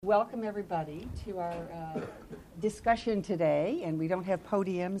Welcome, everybody, to our discussion today. And we don't have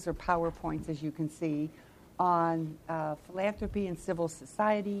podiums or PowerPoints, as you can see, on philanthropy and civil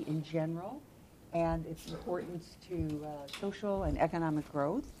society in general and its importance to social and economic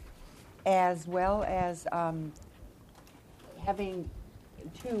growth, as well as having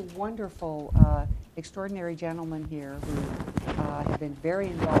two wonderful, extraordinary gentlemen here who have been very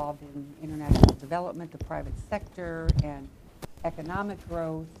involved in international development, the private sector, and economic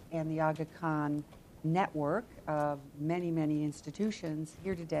growth, and the Aga Khan network of many, many institutions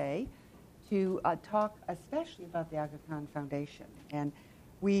here today to talk especially about the Aga Khan Foundation. And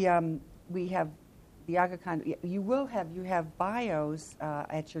we have the Aga Khan, you have bios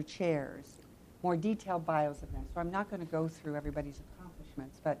at your chairs, more detailed bios of them. So I'm not going to go through everybody's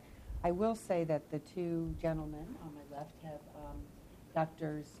accomplishments, but I will say that the two gentlemen on my left have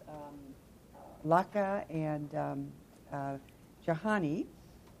Doctors Lakha and Jahani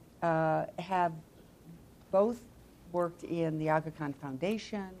have both worked in the Aga Khan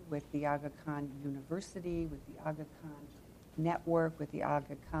Foundation, with the Aga Khan University, with the Aga Khan Network, with the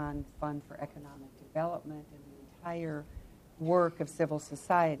Aga Khan Fund for Economic Development, and the entire work of civil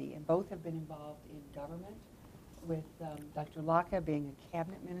society. And both have been involved in government, with Dr. Lakha being a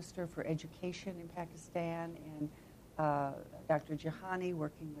cabinet minister for education in Pakistan, and Dr. Jahani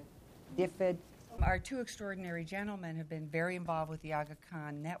working with DFID. Our two extraordinary gentlemen have been very involved with the Aga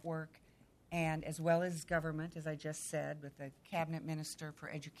Khan network, and as well as government, as I just said, with the cabinet minister for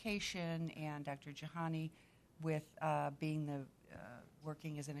education, and Dr. Jahani with being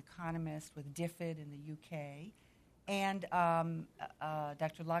working as an economist with DFID in the UK. And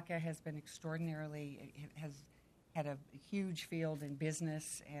Dr. Lakha has been has had a huge field in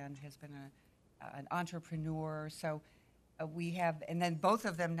business and has been an entrepreneur. So we have, and then both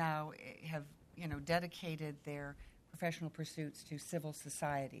of them now have dedicated their professional pursuits to civil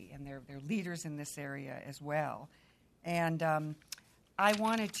society, and they're leaders in this area as well. And I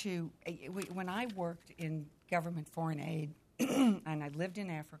wanted to, when I worked in government foreign aid, and I lived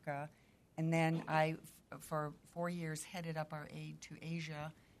in Africa, and then I, for 4 years, headed up our aid to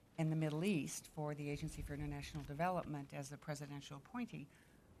Asia and the Middle East for the Agency for International Development as a presidential appointee.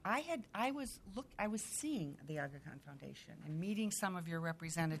 I was seeing the Aga Khan Foundation and meeting some of your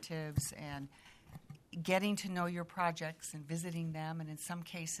representatives and getting to know your projects and visiting them, and in some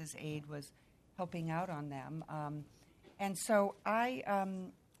cases aid was helping out on them. And so I'd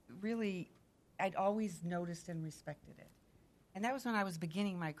always noticed and respected it. And that was when I was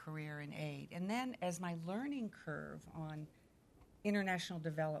beginning my career in aid. And then as my learning curve on international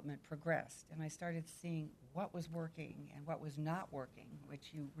development progressed, and I started seeing what was working and what was not working,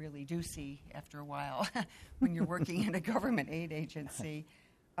 which you really do see after a while when you're working in a government aid agency,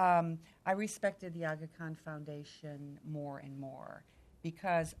 I respected the Aga Khan Foundation more and more,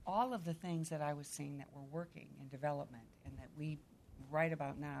 because all of the things that I was seeing that were working in development and that we write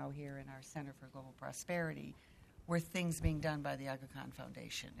about now here in our Center for Global Prosperity were things being done by the Aga Khan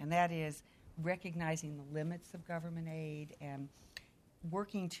Foundation. And that is recognizing the limits of government aid and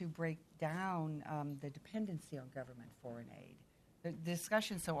working to break down the dependency on government foreign aid. The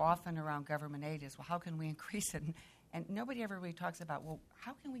discussion so often around government aid is, well, how can we increase it? And nobody ever really talks about, well,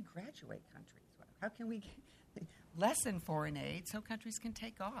 how can we graduate countries? How can we lessen foreign aid so countries can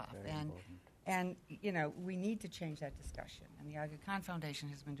take off? And we need to change that discussion. And the Aga Khan Foundation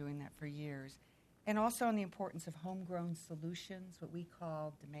has been doing that for years. And also on the importance of homegrown solutions, what we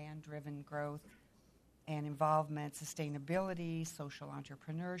call demand-driven growth and involvement, sustainability, social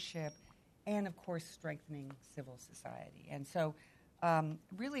entrepreneurship, and, of course, strengthening civil society. And so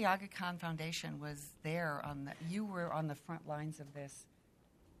really Aga Khan Foundation was there you were on the front lines of this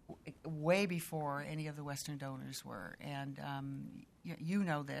way before any of the Western donors were. And you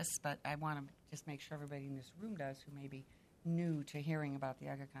know this, but I want to just make sure everybody in this room does who may be new to hearing about the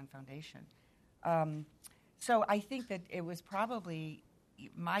Aga Khan Foundation. So I think that it was probably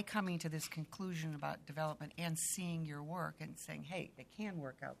my coming to this conclusion about development and seeing your work and saying, hey, it can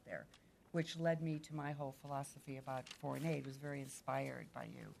work out there, which led me to my whole philosophy about foreign aid, was very inspired by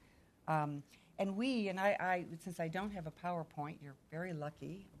you. And I, since I don't have a PowerPoint, you're very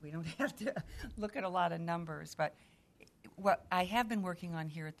lucky. We don't have to look at a lot of numbers. But what I have been working on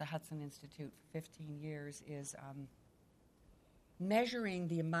here at the Hudson Institute for 15 years is measuring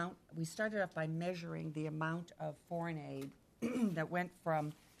the amount. We started off by measuring the amount of foreign aid that went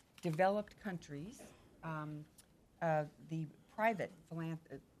from developed countries, the private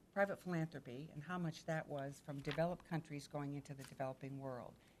philanthropy, and how much that was from developed countries going into the developing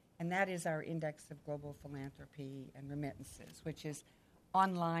world. And that is our Index of Global Philanthropy and Remittances, which is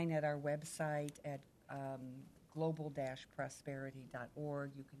online at our website at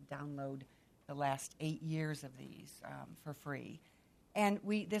global-prosperity.org. You can download the last 8 years of these for free. And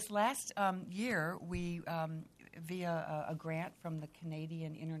this last year, we via a grant from the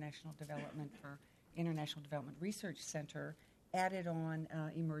Canadian International Development Research Center, added on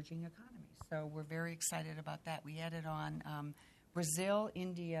emerging economies. So we're very excited about that. We added on Brazil,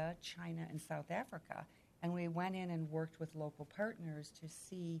 India, China, and South Africa. And we went in and worked with local partners to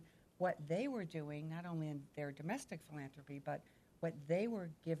see what they were doing, not only in their domestic philanthropy, but what they were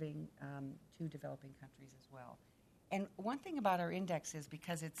giving to developing countries as well. And one thing about our index is,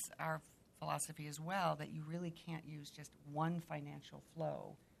 because it's our philosophy as well, that you really can't use just one financial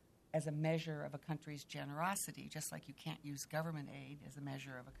flow as a measure of a country's generosity, just like you can't use government aid as a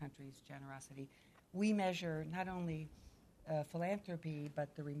measure of a country's generosity. We measure not only philanthropy,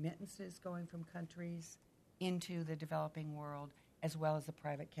 but the remittances going from countries into the developing world, as well as the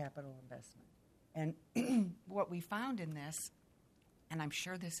private capital investment. And what we found in this, and I'm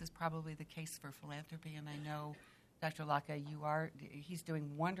sure this is probably the case for philanthropy, and I know, Dr. Lakha, he's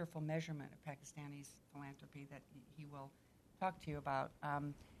doing wonderful measurement of Pakistani's philanthropy that he will talk to you about,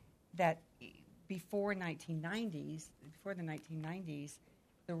 that before the 1990s,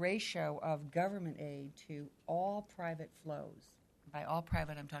 the ratio of government aid to all private flows, by all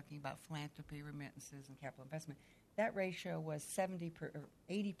private I'm talking about philanthropy, remittances, and capital investment, that ratio was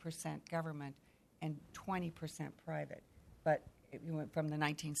 80% government and 20% private. But it went from the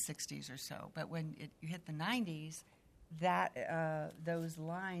 1960s or so. But when you hit the 90s, those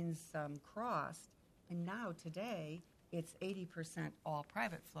lines crossed, and now today it's 80% all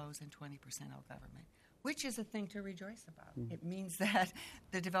private flows and 20% all government, which is a thing to rejoice about. Mm-hmm. It means that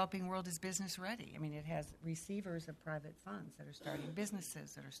the developing world is business ready. I mean, it has receivers of private funds that are starting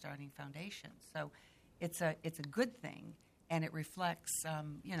businesses, that are starting foundations. So it's a good thing, and it reflects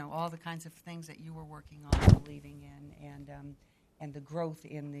all the kinds of things that you were working on, believing in, and the growth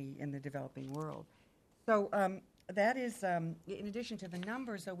in the developing world. So that is, in addition to the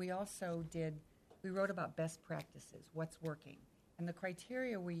numbers, though, we wrote about best practices, what's working. And the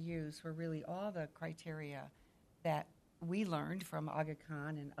criteria we used were really all the criteria that we learned from Aga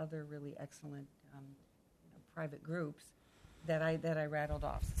Khan and other really excellent private groups that I rattled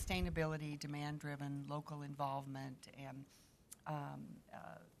off: sustainability, demand-driven, local involvement, and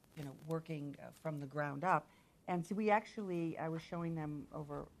working from the ground up. And so I was showing them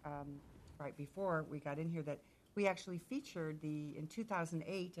over right before we got in here that we actually featured in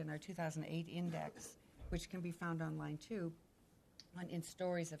 2008 in our 2008 index, which can be found online too. In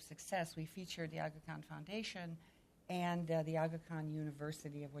Stories of Success, we featured the Aga Khan Foundation and the Aga Khan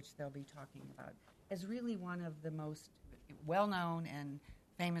University, of which they'll be talking about, as really one of the most well-known and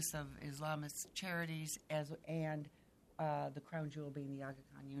famous of Islamist charities, and the crown jewel being the Aga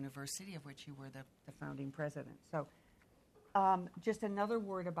Khan University, of which you were the founding president. So just another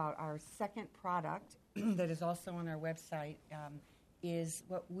word about our second product that is also on our website is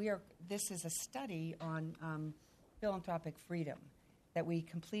this is a study on philanthropic freedom that we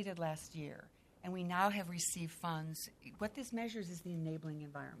completed last year, and we now have received funds. What this measures is the enabling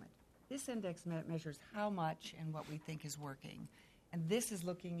environment. This index measures how much and what we think is working, and this is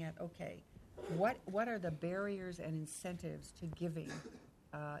looking at, okay, what are the barriers and incentives to giving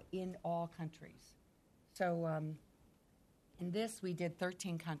in all countries? So in this, we did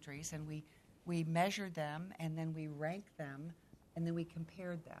 13 countries, and we measured them, and then we ranked them, and then we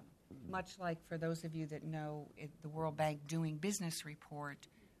compared them. Much like, for those of you that know the World Bank Doing Business report,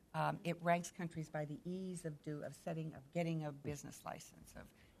 it ranks countries by the ease of getting a business license, of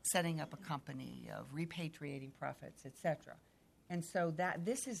setting up a company, of repatriating profits, etc. And so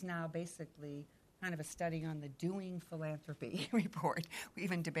this is now basically kind of a study on the Doing Philanthropy report. We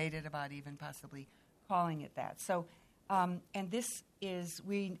even debated about even possibly calling it that. So, and this is,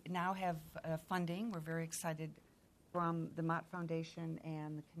 we now have funding. We're very excited from the Mott Foundation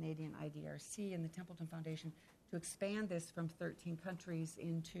and the Canadian IDRC and the Templeton Foundation to expand this from 13 countries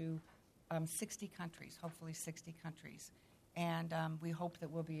into 60 countries, hopefully 60 countries. And we hope that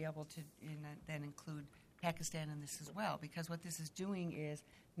we'll be able to then include Pakistan in this as well, because what this is doing is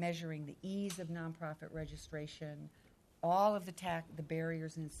measuring the ease of nonprofit registration, all of the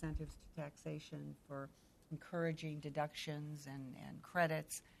barriers and incentives to taxation for encouraging deductions and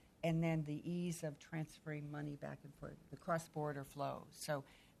credits, and then the ease of transferring money back and forth, the cross-border flows. So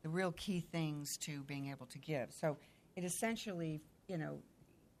the real key things to being able to give. So it essentially,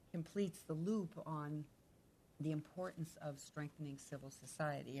 completes the loop on the importance of strengthening civil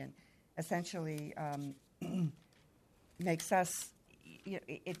society, and essentially makes us,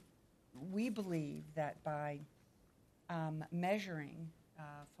 we believe that by measuring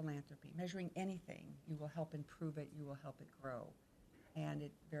philanthropy, measuring anything. You will help improve it, you will help it grow. And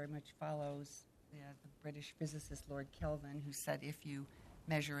it very much follows the British physicist Lord Kelvin, who said if you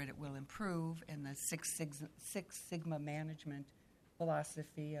measure it, it will improve, and the Six Sigma management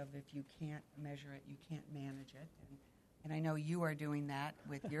philosophy of if you can't measure it, you can't manage it. And I know you are doing that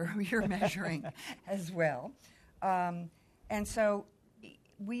with your measuring as well. And so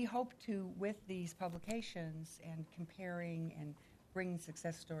we hope to, with these publications and comparing and bringing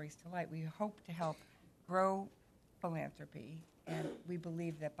success stories to light, we hope to help grow philanthropy. And we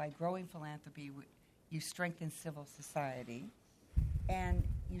believe that by growing philanthropy, you strengthen civil society. And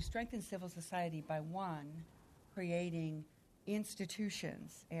you strengthen civil society by, one, creating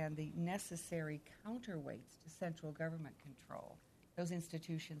institutions and the necessary counterweights to central government control. Those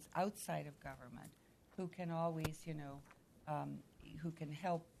institutions outside of government who can always, who can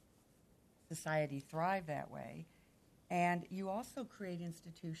help society thrive that way. And you also create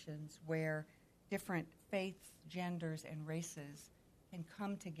institutions where different faiths, genders, and races can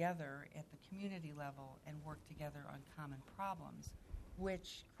come together at the community level and work together on common problems,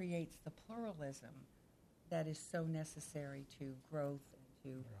 which creates the pluralism that is so necessary to growth and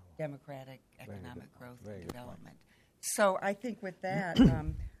to democratic economic growth and development. So I think with that,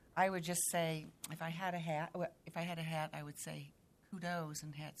 I would just say, if I had a hat, I would say kudos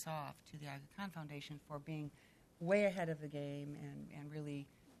and hats off to the Aga Khan Foundation for being way ahead of the game and really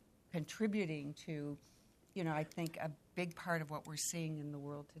contributing to, I think a big part of what we're seeing in the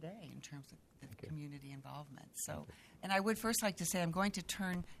world today in terms of the community involvement. So, and I would first like to say I'm going to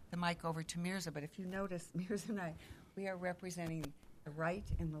turn the mic over to Mirza, but if you notice, Mirza and I, we are representing the right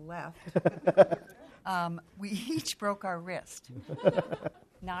and the left. We each broke our wrist.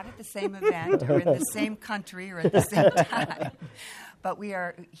 Not at the same event or in the same country or at the same time. But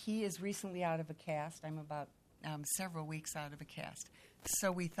he is recently out of a cast. I'm about several weeks out of a cast.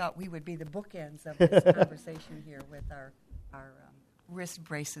 So we thought we would be the bookends of this conversation here with our wrist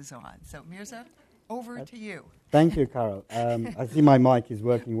braces on. So Mirza, over to you. Thank you, Carol. I see my mic is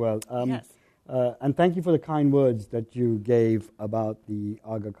working well. Yes. And thank you for the kind words that you gave about the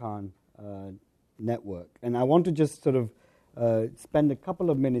Aga Khan network. And I want to just sort of spend a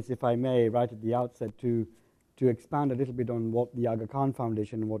couple of minutes, if I may, right at the outset to expand a little bit on what the Aga Khan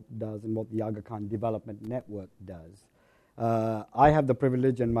Foundation does and what the Aga Khan Development Network does. I have the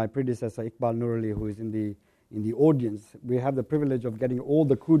privilege, and my predecessor, Iqbal Nurali, who is in the audience, we have the privilege of getting all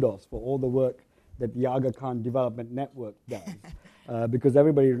the kudos for all the work that the Aga Khan Development Network does, because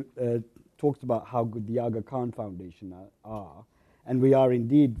everybody talks about how good the Aga Khan Foundation are, and we are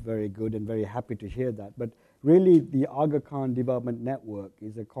indeed very good and very happy to hear that. But really, the Aga Khan Development Network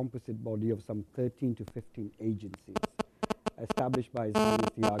is a composite body of some 13 to 15 agencies established by His Highness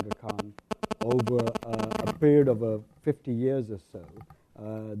the Aga Khan over a period of 50 years or so.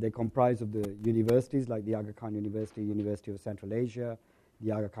 They comprise of the universities like the Aga Khan University, University of Central Asia,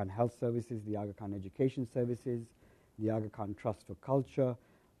 the Aga Khan Health Services, the Aga Khan Education Services, the Aga Khan Trust for Culture.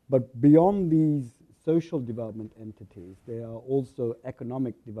 But beyond these social development entities, there are also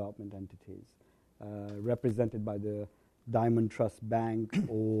economic development entities represented by the Diamond Trust Bank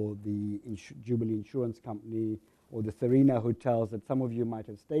or the Jubilee Insurance Company or the Serena hotels that some of you might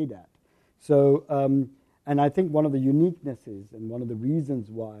have stayed at. So, and I think one of the uniquenesses and one of the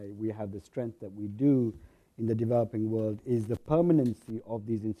reasons why we have the strength that we do in the developing world is the permanency of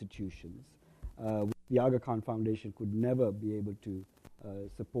these institutions. The Aga Khan Foundation could never be able to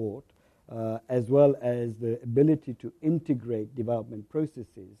support, as well as the ability to integrate development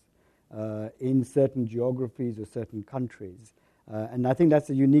processes in certain geographies or certain countries. And I think that's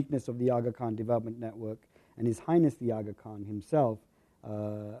the uniqueness of the Aga Khan Development Network. And His Highness the Aga Khan himself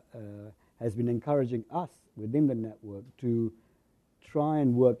has been encouraging us within the network to try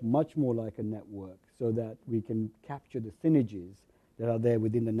and work much more like a network so that we can capture the synergies that are there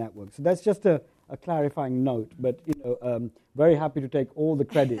within the network. So that's just a clarifying note, but very happy to take all the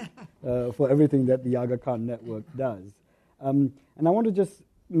credit for everything that the Aga Khan network does. And I want to just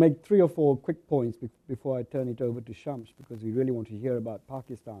make 3 or 4 quick points before I turn it over to Shamsh, because we really want to hear about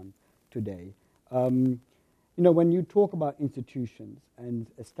Pakistan today. When you talk about institutions and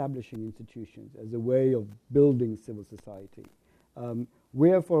establishing institutions as a way of building civil society, we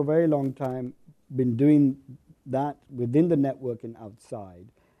have for a very long time been doing that within the network and outside,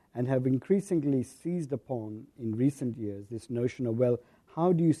 and have increasingly seized upon in recent years this notion of, well,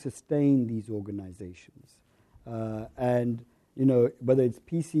 how do you sustain these organizations? And whether it's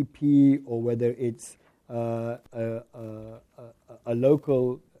PCP or whether it's a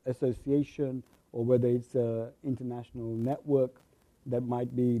local association or whether it's an international network that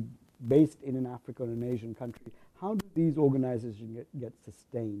might be based in an African or an Asian country, how do these organizations get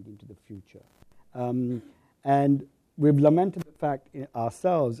sustained into the future? And we've lamented the fact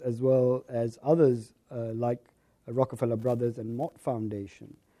ourselves, as well as others like Rockefeller Brothers and Mott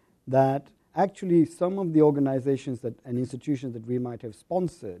Foundation, that actually some of the organizations and institutions that we might have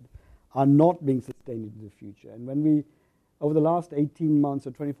sponsored are not being sustained into the future. And when we, over the last 18 months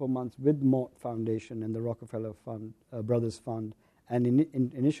or 24 months with Mott Foundation and the Rockefeller Brothers Fund, and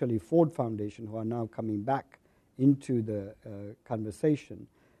initially Ford Foundation, who are now coming back into the conversation,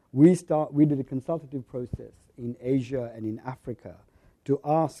 we did a consultative process in Asia and in Africa to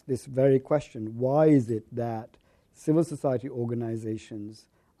ask this very question: why is it that civil society organizations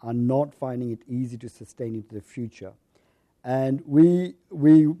are not finding it easy to sustain into the future? And we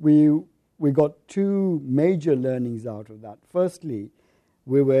got two major learnings out of that. Firstly,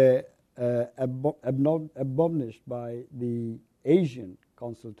 we were admonished by the Asian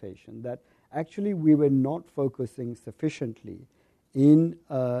consultation that actually we were not focusing sufficiently in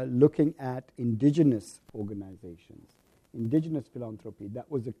looking at indigenous organizations, indigenous philanthropy that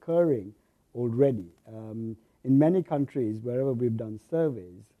was occurring already. In many countries, wherever we've done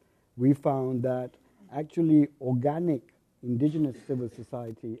surveys, we found that actually organic indigenous civil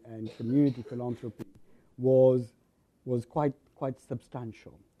society and community philanthropy was quite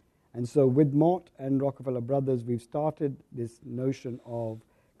substantial. And so with Mott and Rockefeller Brothers, we've started this notion of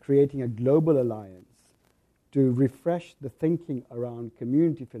creating a global alliance to refresh the thinking around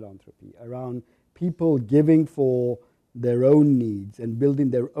community philanthropy, around people giving for their own needs and building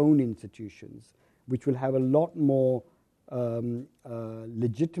their own institutions, which will have a lot more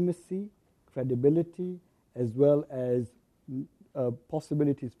legitimacy, credibility, as well as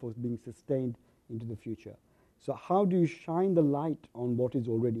possibilities for being sustained into the future. So how do you shine the light on what is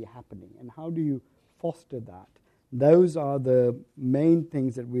already happening, and how do you foster that? Those are the main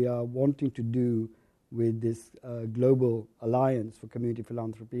things that we are wanting to do with this global alliance for community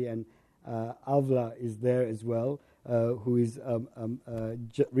philanthropy, and Avla is there as well, who is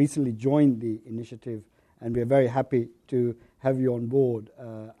recently joined the initiative, and we are very happy to have you on board,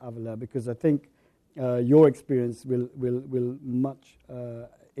 Avla, because I think your experience will much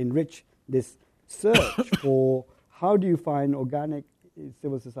enrich this search for how do you find organic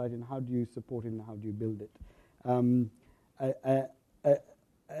civil society, and how do you support it, and how do you build it. And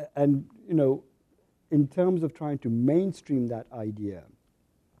you know, in terms of trying to mainstream that idea,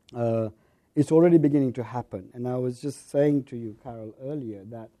 it's already beginning to happen. And I was just saying to you, Carol, earlier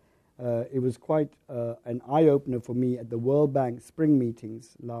that it was quite an eye-opener for me at the World Bank spring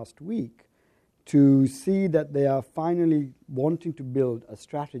meetings last week to see that they are finally wanting to build a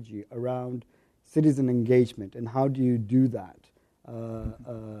strategy around citizen engagement, and how do you do that?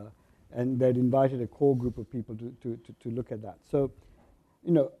 And they'd invited a core group of people to look at that. So,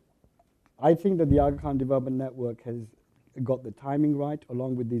 you know, I think that the Aga Khan Development Network has got the timing right,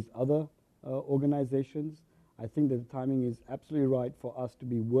 along with these other organizations. I think that the timing is absolutely right for us to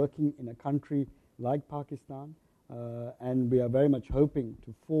be working in a country like Pakistan, and we are very much hoping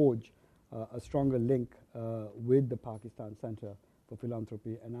to forge a stronger link with the Pakistan Center for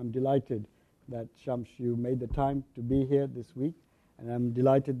Philanthropy. And I'm delighted that, Shamsh, you made the time to be here this week, and I'm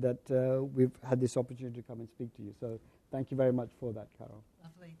delighted that we've had this opportunity to come and speak to you. So thank you very much for that, Carol.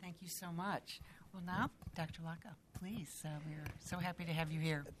 Lovely. Thank you so much. Well, now, Dr. Lakha, please. We're so happy to have you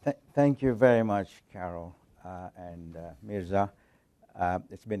here. Thank you very much, Carol and Mirza.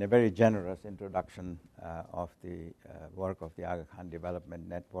 It's been a very generous introduction of the work of the Aga Khan Development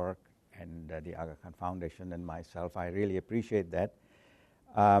Network and the Aga Khan Foundation and myself. I really appreciate that.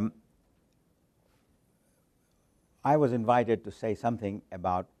 I was invited to say something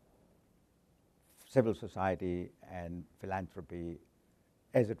about civil society and philanthropy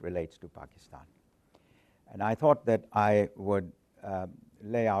as it relates to Pakistan. And I thought that I would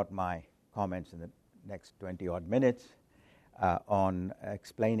lay out my comments in the next 20-odd minutes on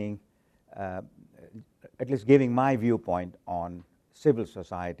explaining, at least giving my viewpoint on civil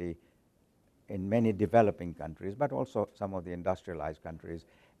society in many developing countries, but also some of the industrialized countries,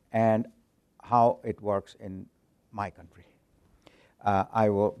 and how it works in my country. I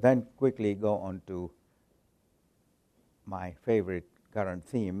will then quickly go on to my favorite current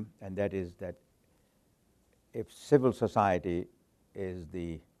theme, and that is that if civil society is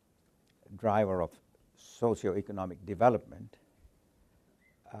the driver of socioeconomic development,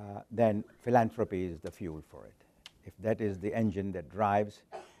 then philanthropy is the fuel for it. If that is the engine that drives,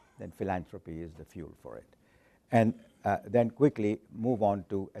 then philanthropy is the fuel for it. And then quickly move on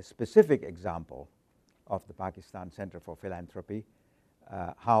to a specific example of the Pakistan Center for Philanthropy,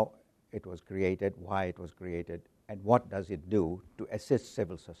 how it was created, why it was created, and what does it do to assist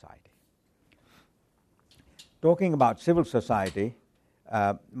civil society. talking about civil society,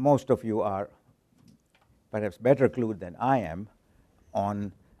 most of you are perhaps better clued than I am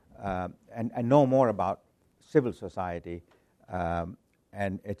on and know more about civil society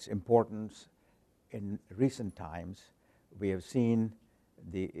and its importance in recent times. We have seen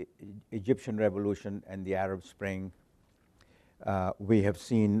the Egyptian Revolution and the Arab Spring. We have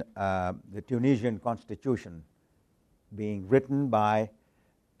seen the Tunisian Constitution being written by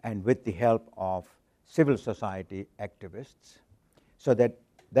and with the help of civil society activists, so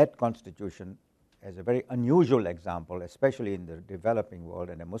that constitution is a very unusual example, especially in the developing world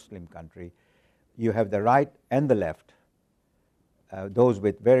and a Muslim country. You have the right and the left, those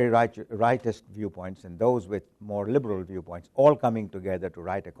with very rightist viewpoints and those with more liberal viewpoints, all coming together to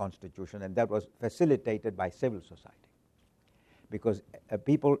write a constitution, and that was facilitated by civil society. Because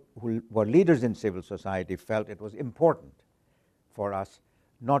people who were leaders in civil society felt it was important for us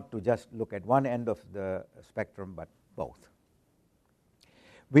not to just look at one end of the spectrum, but both.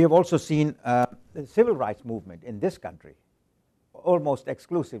 We have also seen the civil rights movement in this country almost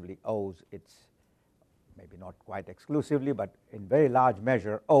exclusively owes its, maybe not quite exclusively, but in very large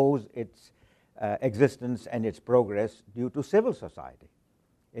measure owes its existence and its progress due to civil society.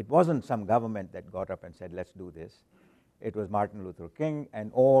 It wasn't some government that got up and said, let's do this. It was Martin Luther King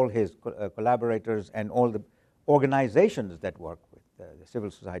and all his collaborators and all the organizations that work with the civil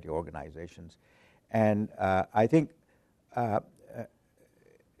society organizations. And I think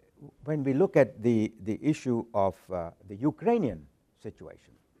when we look at the issue of the Ukrainian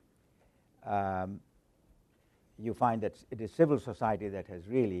situation, you find that it is civil society that has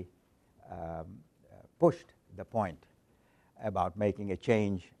really pushed the point about making a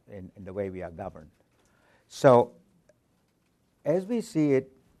change in the way we are governed. So, as we see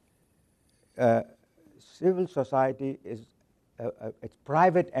it, civil society is it's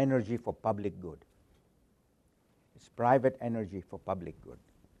private energy for public good. It's private energy for public good.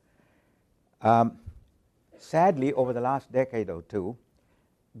 Sadly, over the last decade or two,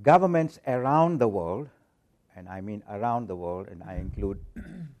 governments around the world, and I mean around the world, and I include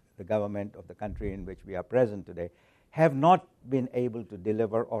the government of the country in which we are present today, have not been able to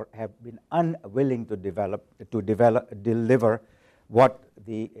deliver or have been unwilling to deliver what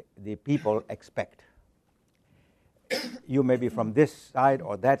the people expect. You may be from this side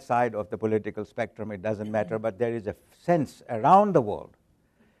or that side of the political spectrum, it doesn't matter, but there is a sense around the world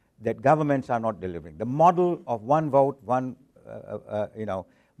that governments are not delivering. The model of one vote, one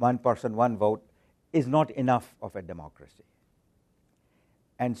person, one vote is not enough of a democracy.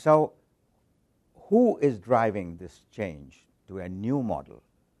 And so, who is driving this change to a new model,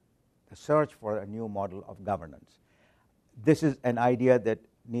 the search for a new model of governance? This is an idea that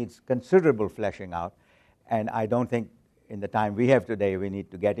needs considerable fleshing out, and I don't think in the time we have today we need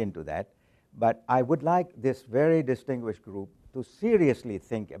to get into that. But I would like this very distinguished group to seriously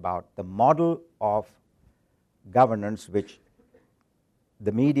think about the model of governance which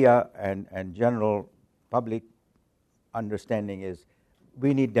the media and general public understanding is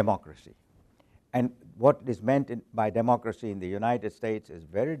we need democracy. And what is meant by democracy in the United States is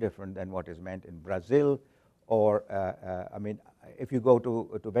very different than what is meant in Brazil or, if you go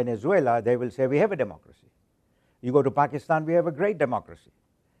to Venezuela, they will say we have a democracy. You go to Pakistan, we have a great democracy.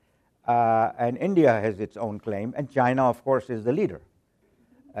 And India has its own claim, and China, of course, is the leader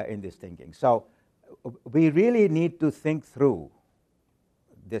in this thinking. So we really need to think through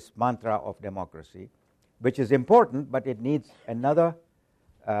this mantra of democracy, which is important, but it needs another.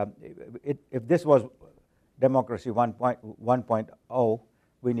 If this was democracy 1.0,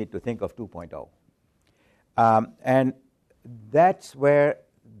 we need to think of 2.0. And that's where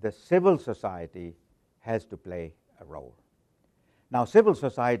the civil society has to play a role. Now, civil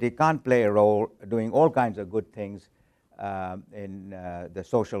society can't play a role doing all kinds of good things in the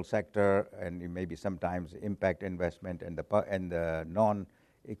social sector, and maybe sometimes impact investment, and the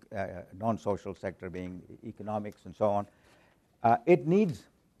non-social sector being economics and so on. It needs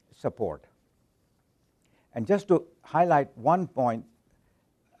support. And just to highlight one point,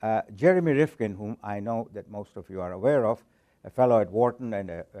 Jeremy Rifkin, whom I know that most of you are aware of, a fellow at Wharton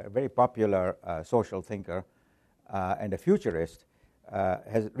and a very popular social thinker and a futurist,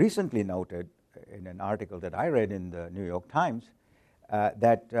 has recently noted in an article that I read in the New York Times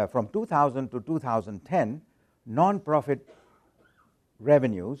that from 2000 to 2010, non-profit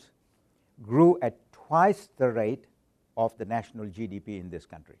revenues grew at twice the rate of the national GDP in this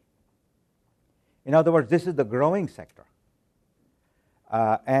country. In other words, this is the growing sector.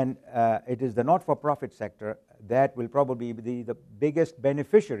 And it is the not-for-profit sector that will probably be the biggest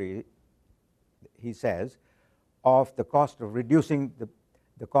beneficiary, he says, of the cost of reducing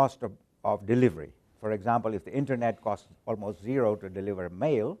the cost of delivery For example, if the internet costs almost zero to deliver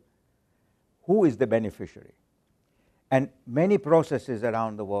mail, who is the beneficiary? And many processes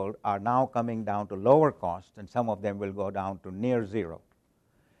around the world are now coming down to lower cost, and some of them will go down to near zero.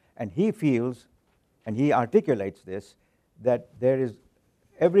 And he feels, and he articulates this, that there is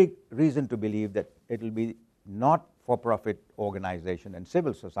every reason to believe that it will be not-for-profit organization and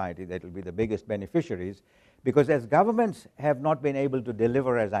civil society that will be the biggest beneficiaries, because as governments have not been able to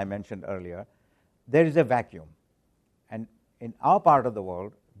deliver, as I mentioned earlier, there is a vacuum. And in our part of the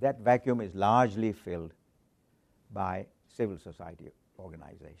world, that vacuum is largely filled by civil society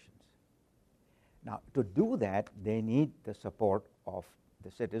organizations. Now, to do that, they need the support of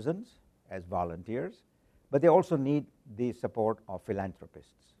the citizens as volunteers, but they also need the support of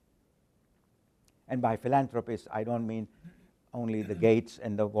philanthropists. And by philanthropists, I don't mean only the Gates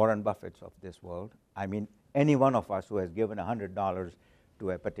and the Warren Buffetts of this world. I mean any one of us who has given $100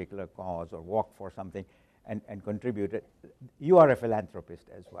 to a particular cause or walked for something and contributed. You are a philanthropist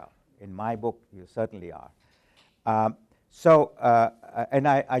as well. In my book, you certainly are. And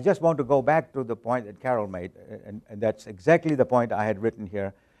I just want to go back to the point that Carol made, and that's exactly the point I had written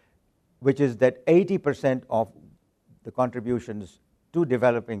here, which is that 80% of the contributions to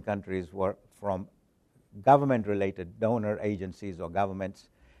developing countries were from government-related donor agencies or governments,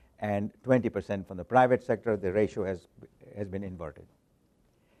 and 20% from the private sector. The ratio has been inverted.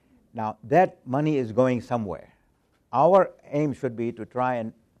 Now, that money is going somewhere. Our aim should be to try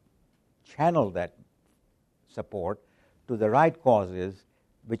and channel that support to the right causes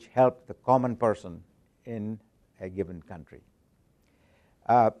which help the common person in a given country.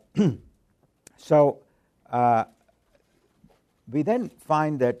 We then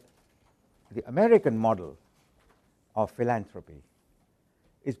find that the American model of philanthropy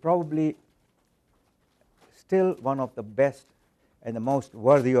is probably still one of the best and the most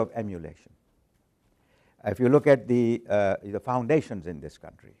worthy of emulation. If you look at the foundations in this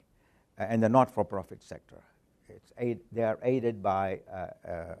country and the not-for-profit sector, they are aided by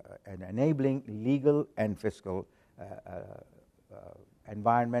an enabling legal and fiscal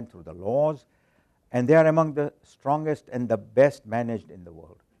environment through the laws, and they are among the strongest and the best managed in the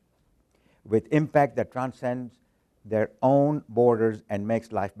world, with impact that transcends their own borders and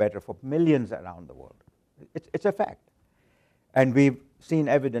makes life better for millions around the world. It's a fact. And we've seen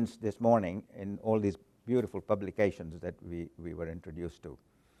evidence this morning in all these beautiful publications that we were introduced to.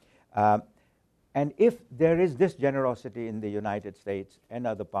 And if there is this generosity in the United States and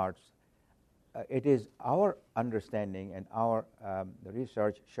other parts, it is our understanding and our the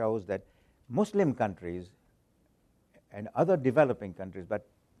research shows that Muslim countries and other developing countries, but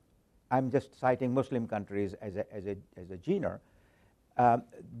I'm just citing Muslim countries as a genre,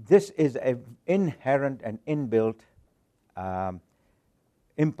 this is an inherent and inbuilt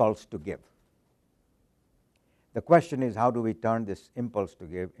impulse to give. The question is, how do we turn this impulse to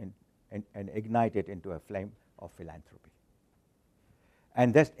give and ignite it into a flame of philanthropy?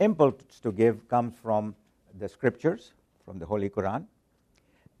 And this impulse to give comes from the scriptures, from the Holy Quran.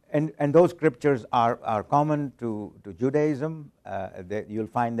 And those scriptures are common to Judaism. You'll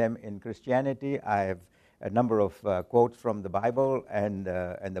find them in Christianity. I have a number of quotes from the Bible and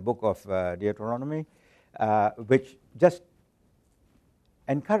the book of Deuteronomy, which just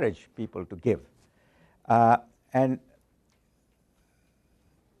encourage people to give. And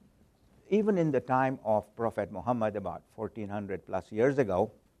even in the time of Prophet Muhammad, about 1400 plus years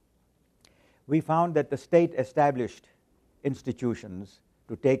ago, we found that the state established institutions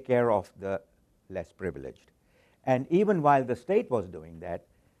to take care of the less privileged. And even while the state was doing that,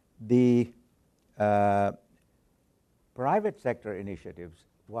 the private sector initiatives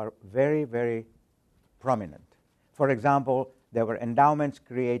were very, very prominent. For example, there were endowments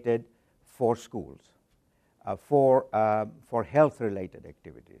created for schools, for health-related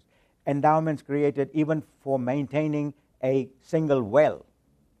activities, endowments created even for maintaining a single well,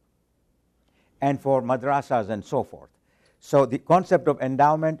 and for madrasas and so forth. So the concept of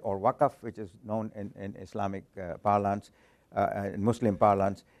endowment or waqf, which is known in Islamic parlance, in Muslim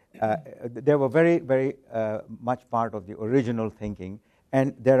parlance, they were very, very much part of the original thinking,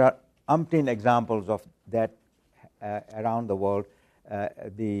 and there are umpteen examples of that around the world.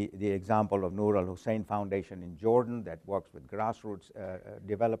 The example of Nur al-Hussein Foundation in Jordan that works with grassroots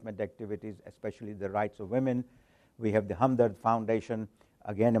development activities, especially the rights of women. We have the Hamdard Foundation,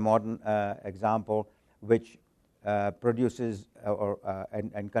 again a modern example, which produces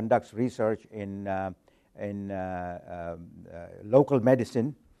and conducts research in local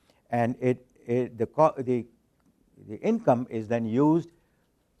medicine, and the income is then used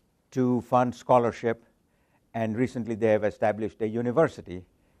to fund scholarship. And recently they have established a university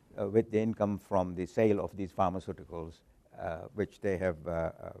with the income from the sale of these pharmaceuticals, which they have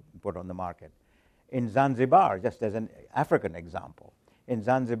put on the market. In Zanzibar, just as an African example, in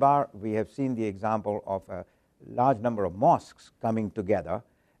Zanzibar, we have seen the example of a large number of mosques coming together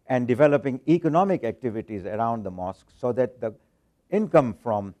and developing economic activities around the mosques so that the income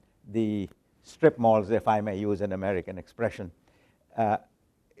from the strip malls, if I may use an American expression,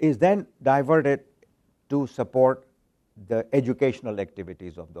 is then diverted to support the educational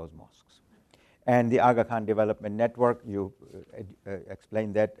activities of those mosques. And the Aga Khan Development Network, you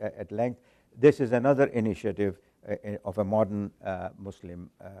explained that at length. This is another initiative of a modern Muslim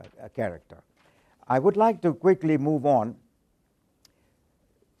character. I would like to quickly move on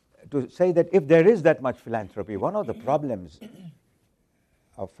to say that if there is that much philanthropy, one of the problems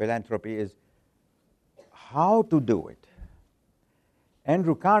of philanthropy is how to do it.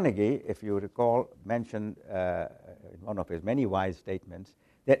 Andrew Carnegie, if you recall, mentioned in one of his many wise statements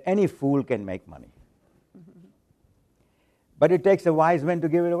that any fool can make money. But it takes a wise man to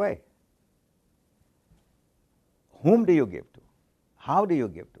give it away. Whom do you give to? How do you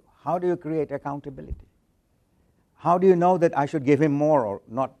give to? How do you create accountability? How do you know that I should give him more or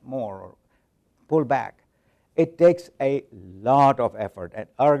not more or pull back? It takes a lot of effort. And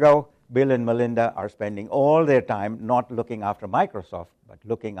ergo, Bill and Melinda are spending all their time not looking after Microsoft, but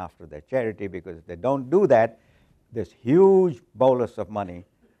looking after their charity, because if they don't do that, this huge bolus of money,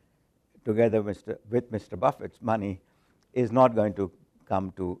 together with Mr. Buffett's money, is not going to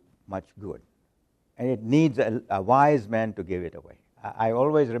come to much good. And it needs a wise man to give it away. I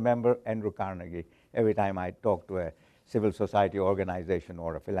always remember Andrew Carnegie every time I talk to a civil society organization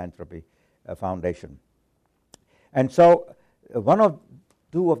or a philanthropy foundation. And so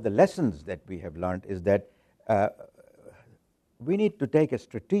two of the lessons that we have learned is that we need to take a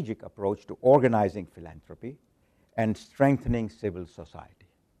strategic approach to organizing philanthropy and strengthening civil society.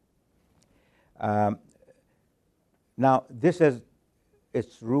 Now, this has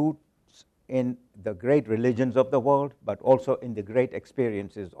its roots in the great religions of the world, but also in the great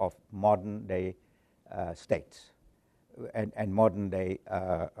experiences of modern-day states and modern-day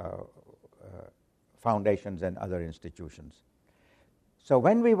foundations and other institutions. So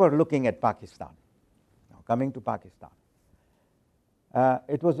when we were looking at Pakistan, now coming to Pakistan,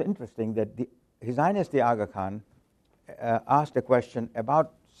 it was interesting that His Highness the Aga Khan asked a question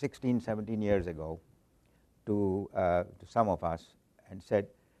about 16, 17 years ago to some of us and said,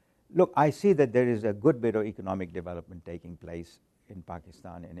 look, I see that there is a good bit of economic development taking place in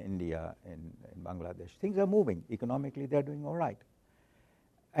Pakistan, in India, in Bangladesh. Things are moving. Economically, they're doing all right.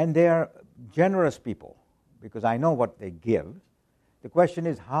 And they are generous people, because I know what they give. The question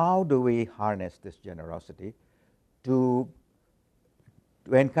is, how do we harness this generosity to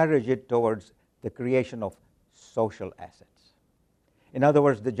encourage it towards the creation of social assets? In other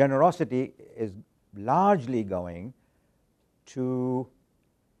words, the generosity is largely going to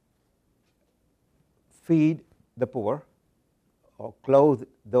feed the poor or clothe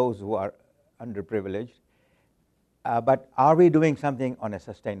those who are underprivileged. But are we doing something on a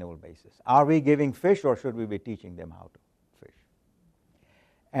sustainable basis? Are we giving fish, or should we be teaching them how to fish?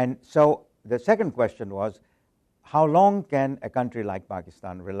 And so the second question was, how long can a country like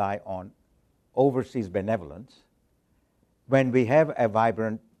Pakistan rely on overseas benevolence when we have a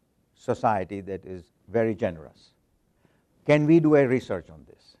vibrant society that is very generous? Can we do a research on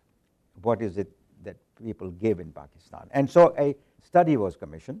this? What is it that people give in Pakistan? And so a study was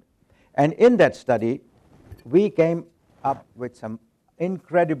commissioned, and in that study we came up with some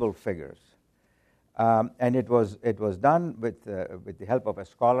incredible figures, and it was done with the help of a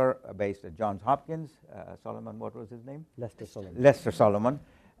scholar based at Johns Hopkins. Solomon, what was his name? Lester Solomon,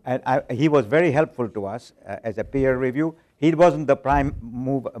 and he was very helpful to us as a peer review. He wasn't the prime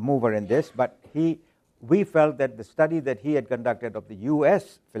mover in this, but we felt that the study that he had conducted of the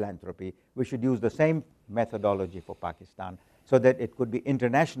U.S. philanthropy, we should use the same methodology for Pakistan so that it could be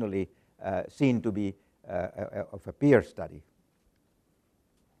internationally seen to be of a peer study.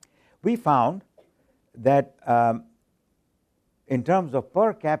 We found that in terms of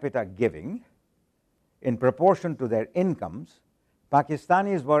per capita giving, in proportion to their incomes,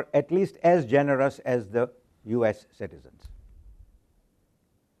 Pakistanis were at least as generous as the U.S. citizens.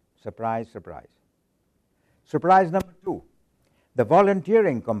 Surprise, surprise. Surprise number two, the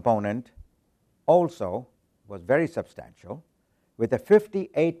volunteering component also was very substantial, with a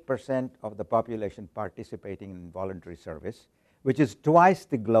 58% of the population participating in voluntary service, which is twice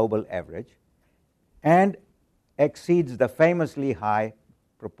the global average and exceeds the famously high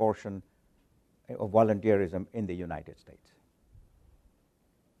proportion of volunteerism in the United States.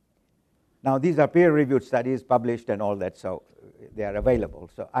 Now, these are peer-reviewed studies published and all that, so they are available.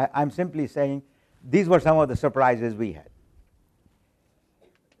 So I'm simply saying these were some of the surprises we had.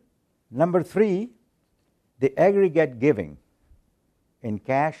 Number 3, the aggregate giving in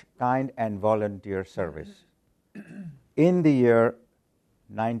cash, kind, and volunteer service in the year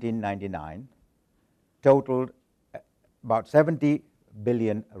 1999 totaled about 70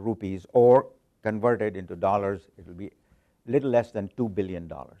 billion rupees, or converted into dollars, it will be a little less than $2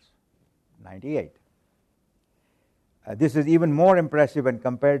 billion. 98. This is even more impressive when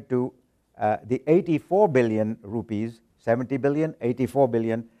compared to the 84 billion rupees, 70 billion, 84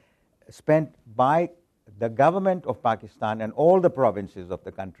 billion spent by the government of Pakistan and all the provinces of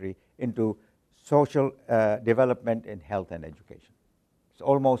the country into social development in health and education. It's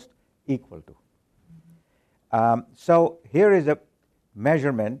almost equal to. So here is a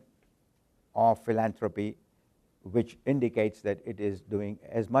measurement of philanthropy which indicates that it is doing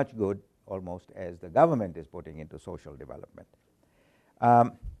as much good almost as the government is putting into social development.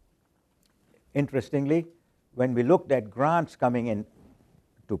 Interestingly, when we looked at grants coming in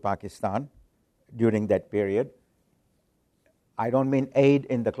to Pakistan during that period, I don't mean aid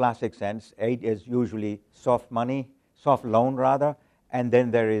in the classic sense. Aid is usually soft money, soft loan rather, and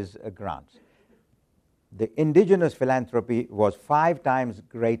then there is grants. The indigenous philanthropy was 5 times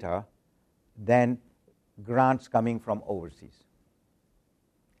greater than grants coming from overseas.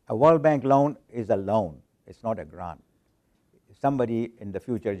 A World Bank loan is a loan. It's not a grant. Somebody in the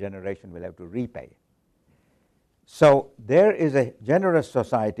future generation will have to repay. So there is a generous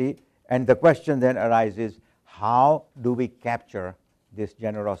society, and the question then arises, how do we capture this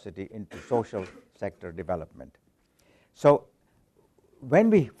generosity into social sector development? So when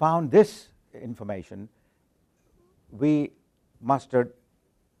we found this information, we mustered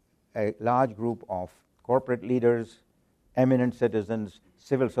a large group of corporate leaders, eminent citizens,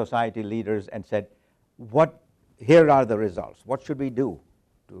 civil society leaders, and said, here are the results. What should we do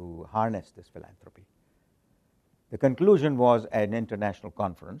to harness this philanthropy? The conclusion was an international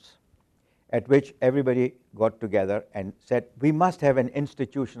conference at which everybody got together and said, we must have an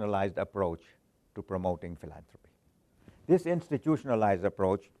institutionalized approach to promoting philanthropy. This institutionalized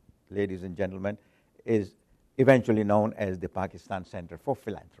approach, ladies and gentlemen, is eventually known as the Pakistan Center for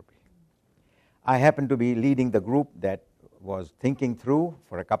Philanthropy. I happen to be leading the group that was thinking through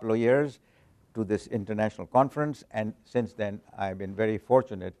for a couple of years to this international conference, and since then I've been very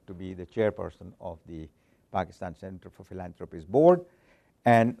fortunate to be the chairperson of the Pakistan Center for Philanthropy's board,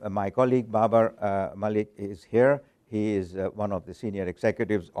 and my colleague Babar Malik is here. He is one of the senior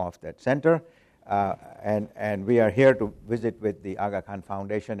executives of that center, and we are here to visit with the Aga Khan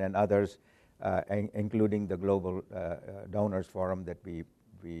Foundation and others, including the Global Donors Forum that we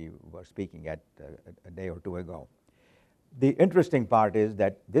were speaking at a day or two ago. The interesting part is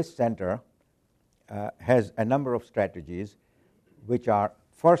that this center has a number of strategies which are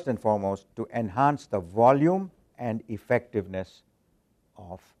first and foremost to enhance the volume and effectiveness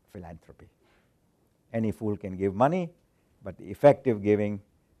of philanthropy. Any fool can give money, but the effective giving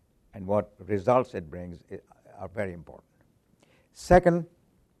and what results it brings are very important. Second,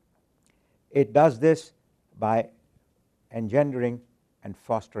 it does this by engendering and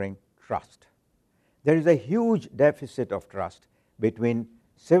fostering trust. There is a huge deficit of trust between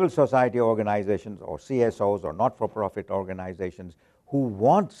civil society organizations or CSOs or not-for-profit organizations who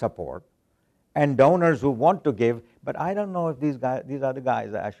want support and donors who want to give, but I don't know if these are the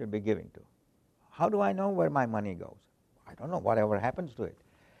guys that I should be giving to. How do I know where my money goes? I don't know, whatever happens to it.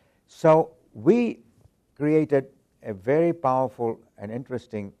 So we created a very powerful and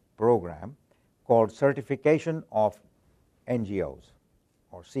interesting program called Certification of NGOs,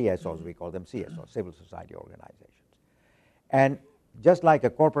 or CSOs, we call them CSOs, civil society organizations. And just like a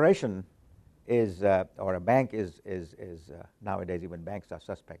corporation is, or a bank is nowadays even banks are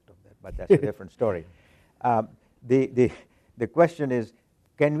suspect of that, but that's a different story. The question is,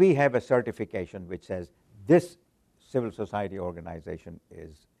 can we have a certification which says this civil society organization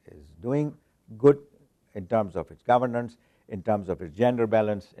is doing good in terms of its governance, in terms of its gender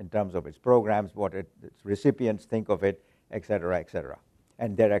balance, in terms of its programs, what its recipients think of it, et cetera, et cetera.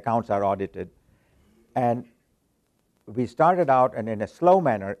 And their accounts are audited. And we started out, and in a slow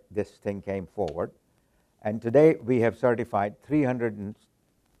manner, this thing came forward. And today we have certified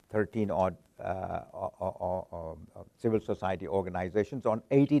 313 odd civil society organizations on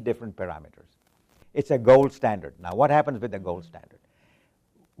 80 different parameters. It's a gold standard. Now, what happens with the gold standard?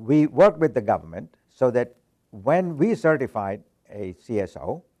 We work with the government so that when we certified a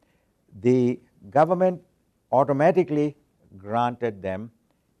CSO, the government automatically granted them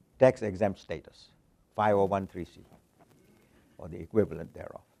tax-exempt status, 501(c), or the equivalent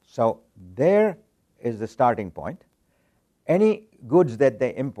thereof. So there is the starting point. Any goods that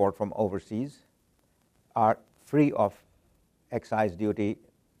they import from overseas are free of excise duty,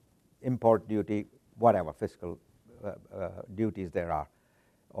 import duty, whatever fiscal duties there are,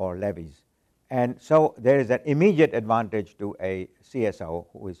 or levies. And so there is an immediate advantage to a CSO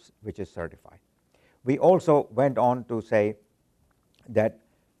which is certified. We also went on to say that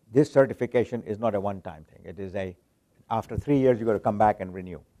this certification is not a one-time thing. It is after 3 years, you've got to come back and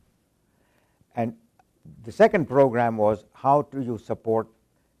renew. And the second program was, how do you support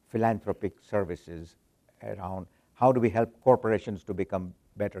philanthropic services around how do we help corporations to become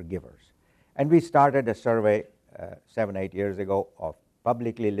better givers? And we started a survey 7, 8 years ago of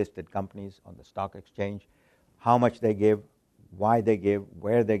publicly listed companies on the stock exchange, how much they give, why they give,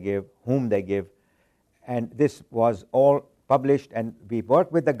 where they give, whom they give. And this was all published, and we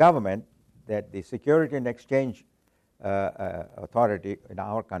worked with the government that the Security and Exchange Authority in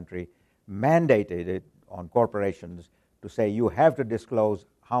our country mandated it on corporations to say you have to disclose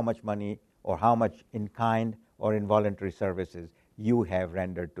how much money or how much in kind or involuntary services you have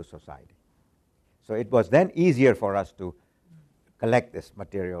rendered to society. So it was then easier for us to collect this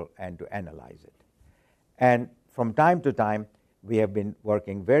material and to analyze it. And from time to time, we have been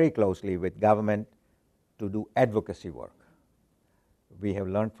working very closely with government to do advocacy work. We have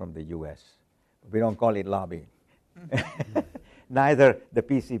learned from the U.S. We don't call it lobbying. Neither the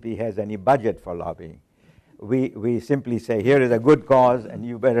PCP has any budget for lobbying. We simply say, here is a good cause, and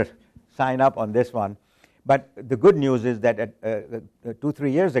you better sign up on this one. But the good news is that 2,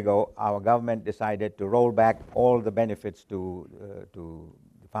 3 years ago, our government decided to roll back all the benefits to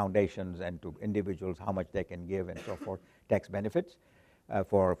foundations and to individuals, how much they can give and so forth, tax benefits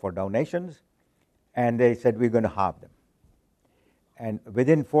for donations. And they said, we're going to halve them. And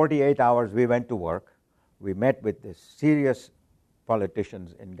within 48 hours, we went to work. We met with the serious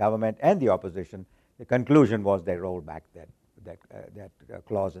politicians in government and the opposition. The conclusion was they rolled back that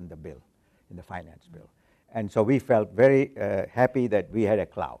clause in the bill, in the finance bill. And so we felt very happy that we had a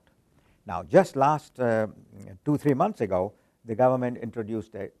clout. Now, just last 2, 3 months ago, the government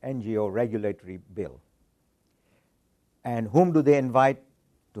introduced an NGO regulatory bill. And whom do they invite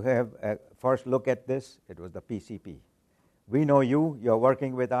to have a first look at this? It was the PCP. We know you're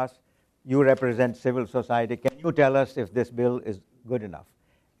working with us, you represent civil society. Can you tell us if this bill is good enough?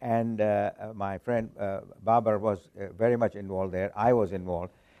 And my friend Babar was very much involved there. I was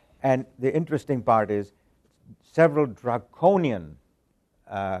involved. And the interesting part is several draconian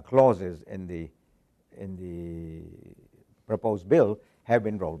clauses in the proposed bill have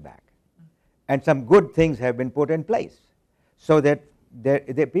been rolled back. And some good things have been put in place so that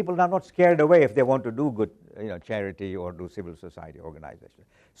people are not scared away if they want to do good charity or do civil society organization.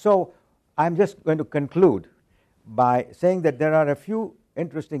 So I'm just going to conclude by saying that there are a few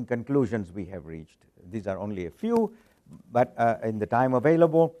interesting conclusions we have reached. These are only a few, but in the time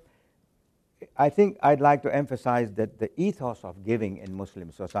available, I think I'd like to emphasize that the ethos of giving in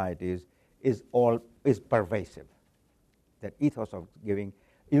Muslim societies is pervasive. That ethos of giving.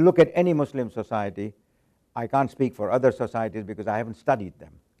 You look at any Muslim society, I can't speak for other societies because I haven't studied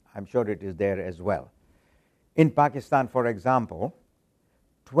them. I'm sure it is there as well. In Pakistan, for example,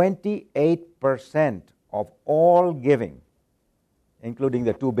 28% of all giving, including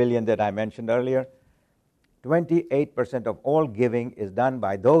the 2 billion that I mentioned earlier, 28% of all giving is done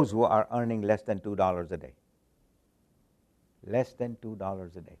by those who are earning less than $2 a day. Less than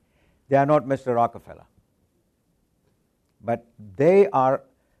 $2 a day. They are not Mr. Rockefeller. But they are,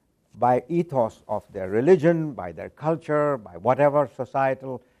 by ethos of their religion, by their culture, by whatever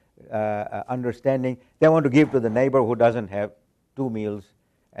societal understanding, they want to give to the neighbor who doesn't have 2 meals,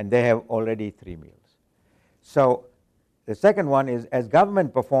 and they have already 3 meals. So the second one is, as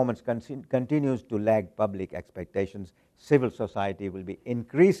government performance continues to lag public expectations, civil society will be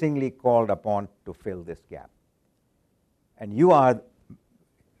increasingly called upon to fill this gap. And you are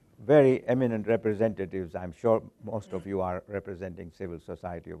very eminent representatives. I'm sure most of you are representing civil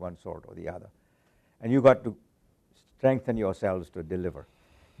society of one sort or the other. And you've got to strengthen yourselves to deliver.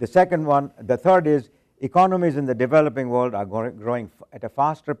 The third is, economies in the developing world are growing at a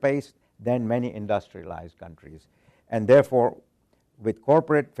faster pace than many industrialized countries. And therefore, with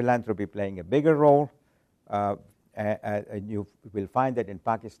corporate philanthropy playing a bigger role, you will find that in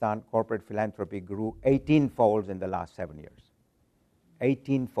Pakistan, corporate philanthropy grew 18-folds in the last 7 years.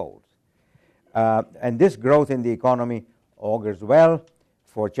 18-folds. And this growth in the economy augurs well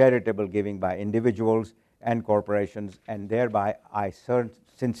for charitable giving by individuals and corporations, and thereby I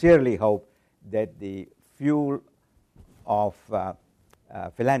sincerely hope that the fuel of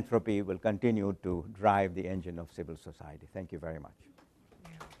philanthropy will continue to drive the engine of civil society. Thank you very much.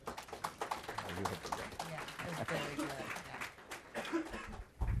 Yeah, that was very good. Yeah.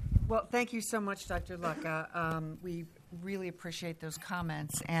 Well, thank you so much, Dr. Lakha. We really appreciate those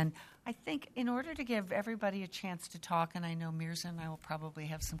comments. And I think in order to give everybody a chance to talk, and I know Mirza and I will probably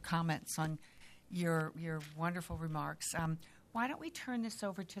have some comments on your wonderful remarks, why don't we turn this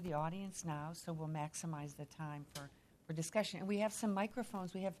over to the audience now so we'll maximize the time for discussion. And we have some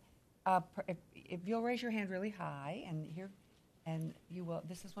microphones. We have, if you'll raise your hand really high, and you will,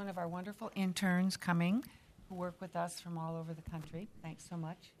 this is one of our wonderful interns coming who work with us from all over the country. Thanks so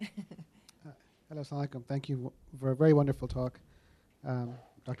much. Hello, Assalamu alaikum. Thank you for a very wonderful talk.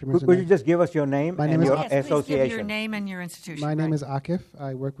 Dr. Mirza. Could you just give us your name and your yes, association? Please give your name and your institution. My name is Akif.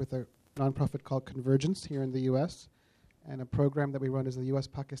 I work with a nonprofit called Convergence here in the U.S., and a program that we run is the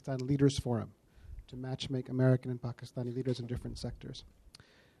U.S.-Pakistan Leaders Forum to matchmake American and Pakistani leaders in different sectors.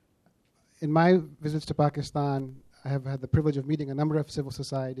 In my visits to Pakistan, I have had the privilege of meeting a number of civil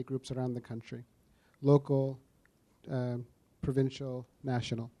society groups around the country, local, provincial,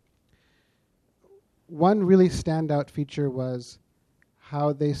 national. One really standout feature was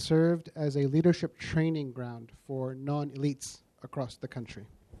how they served as a leadership training ground for non-elites across the country.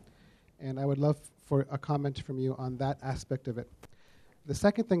 And I would love for a comment from you on that aspect of it. The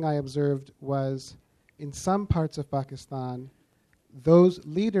second thing I observed was in some parts of Pakistan, those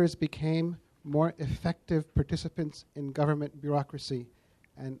leaders became more effective participants in government bureaucracy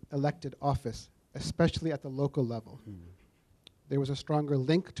and elected office, especially at the local level. There was a stronger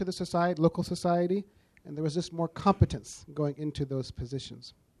link to the local society, and there was just more competence going into those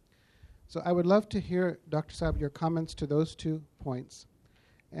positions. So I would love to hear, Dr. Saab, your comments to those 2 points.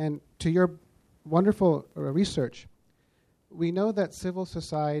 And to your wonderful research, we know that civil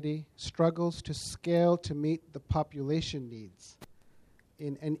society struggles to scale to meet the population needs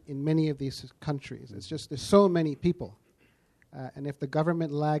in many of these countries. It's just there's so many people. And if the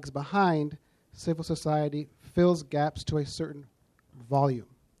government lags behind, civil society fills gaps to a certain volume.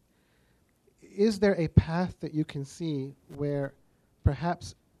 Is there a path that you can see where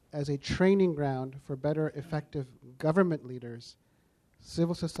perhaps as a training ground for better effective government leaders,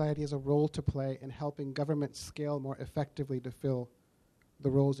 civil society has a role to play in helping government scale more effectively to fill the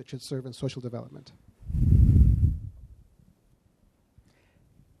roles it should serve in social development?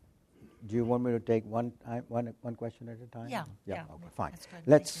 Do you want me to take one question at a time? Yeah. Okay, fine.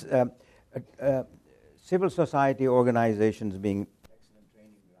 That's good. Let's civil society organizations being excellent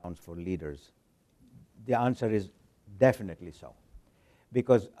training grounds for leaders. The answer is definitely so,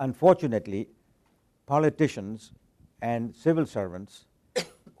 because unfortunately, politicians and civil servants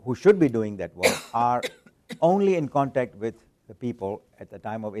who should be doing that work are only in contact with the people at the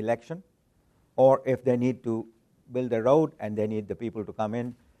time of election, or if they need to build a road and they need the people to come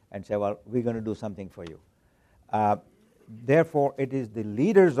in and say, well, we're going to do something for you. Therefore, it is the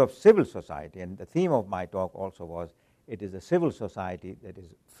leaders of civil society, and the theme of my talk also was, it is the civil society that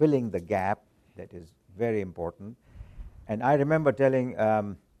is filling the gap that is very important. And I remember telling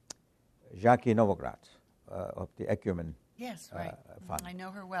Jackie Novogratz of the Ecumen Yes, right. Fund. I know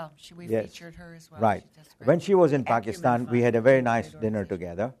her well. We Yes. featured her as well. Right. She does great. When she was in Acumen Pakistan, we Fund. had a very nice Great dinner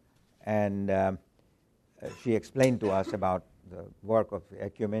organization. together, and she explained to us about the work of the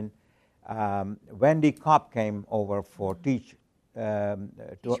Ecumen. Wendy Kopp came over for Teach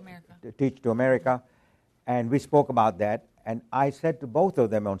to America, and we spoke about that. And I said to both of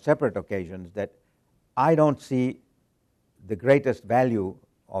them on separate occasions that I don't see the greatest value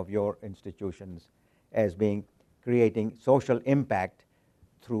of your institutions as being creating social impact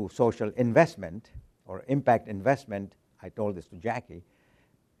through social investment or impact investment. I told this to Jackie.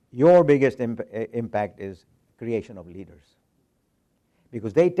 Your biggest impact is creation of leaders,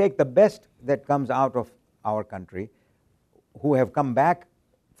 because they take the best that comes out of our country, who have come back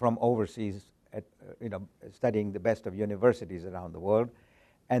from overseas, studying the best of universities around the world,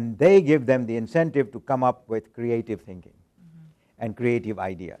 and they give them the incentive to come up with creative thinking and creative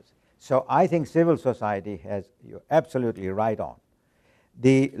ideas. So I think civil society has, you're absolutely right on.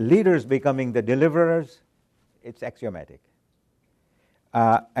 The leaders becoming the deliverers, it's axiomatic.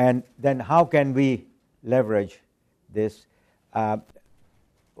 And then how can we leverage this?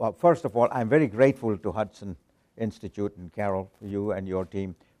 Well, first of all, I'm very grateful to Hudson Institute and Carol, you and your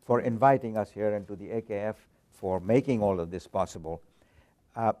team, for inviting us here, and to the AKF for making all of this possible.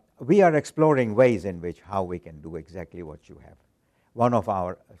 We are exploring ways in which how we can do exactly what you have. One of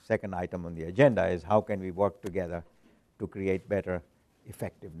our second item on the agenda is how can we work together to create better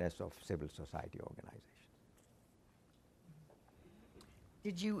effectiveness of civil society organizations.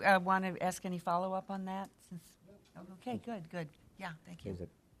 Did you want to ask any follow-up on that? Okay, good. Yeah, thank you. Is it?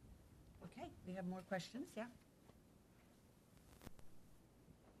 Okay, we have more questions, yeah?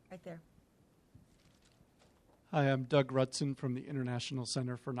 Right there. Hi, I'm Doug Rudson from the International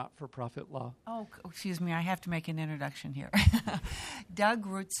Center for Not-for-Profit Law. Oh, excuse me, I have to make an introduction here. Doug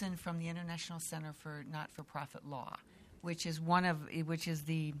Rudson from the International Center for Not-for-Profit Law, which is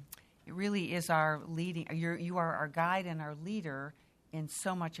it really is our leading, you are our guide and our leader in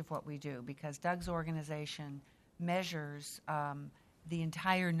so much of what we do, because Doug's organization measures the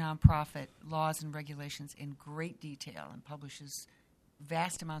entire nonprofit laws and regulations in great detail and publishes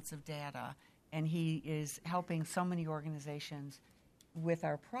vast amounts of data. And he is helping so many organizations with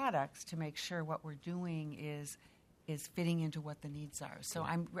our products to make sure what we're doing is fitting into what the needs are. So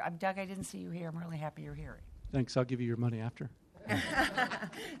I'm Doug, I didn't see you here. I'm really happy you're here. Thanks. I'll give you your money after.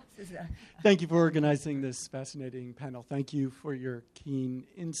 Thank you for organizing this fascinating panel. Thank you for your keen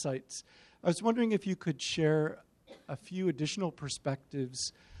insights. I was wondering if you could share a few additional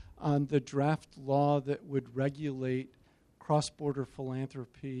perspectives on the draft law that would regulate cross-border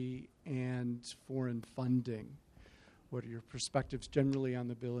philanthropy and foreign funding. What are your perspectives generally on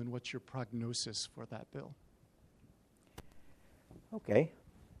the bill, and what's your prognosis for that bill? Okay.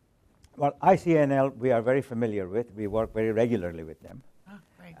 Well, ICNL we are very familiar with. We work very regularly with them. Oh,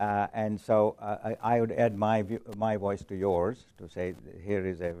 great. And so I would add my voice to yours to say here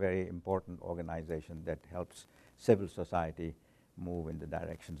is a very important organization that helps civil society move in the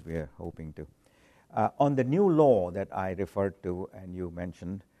directions we are hoping to. On the new law that I referred to and you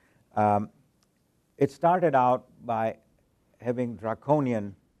mentioned, it started out by having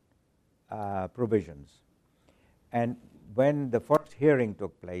draconian provisions. And when the first hearing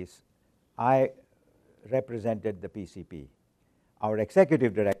took place, I represented the PCP. Our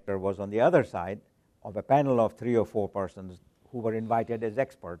executive director was on the other side of a panel of 3 or 4 persons who were invited as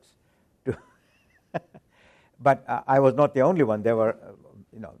experts to but I was not the only one. There were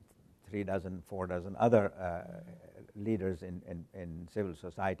 3 dozen, 4 dozen other leaders in civil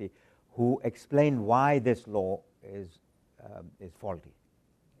society who explained why this law is faulty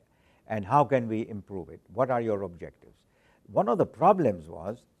and how can we improve it. What are your objectives? One of the problems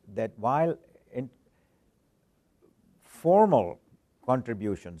was that while in formal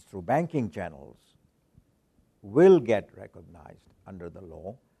contributions through banking channels will get recognized under the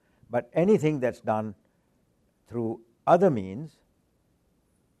law, but anything that's done through other means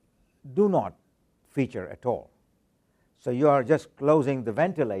do not feature at all. So you are just closing the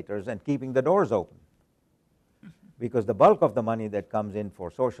ventilators and keeping the doors open, because the bulk of the money that comes in for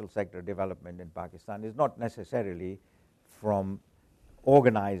social sector development in Pakistan is not necessarily from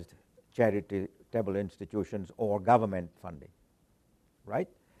organized charitable institutions or government funding, right?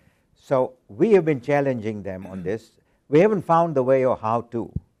 So we have been challenging them on this. We haven't found the way or how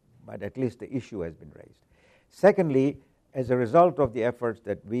to, but at least the issue has been raised. Secondly, as a result of the efforts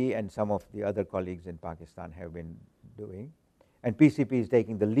that we and some of the other colleagues in Pakistan have been doing, and PCP is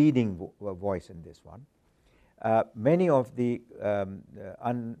taking the leading voice in this one, many of the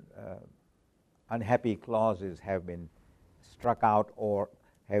unhappy clauses have been struck out or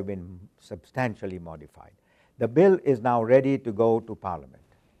have been substantially modified. The bill is now ready to go to Parliament.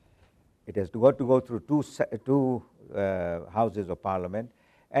 It has to go through two houses of Parliament,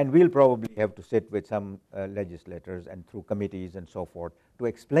 and we'll probably have to sit with some legislators and through committees and so forth to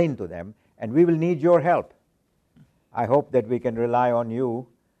explain to them, and we will need your help. I hope that we can rely on you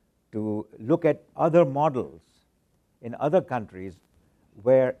to look at other models in other countries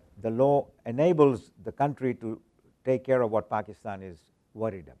where the law enables the country to take care of what Pakistan is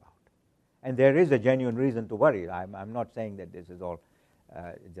worried about. And there is a genuine reason to worry. I'm not saying that this is all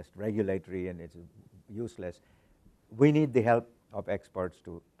just regulatory and it's useless. We need the help of experts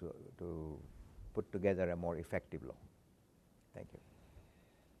to put together a more effective law. Thank you.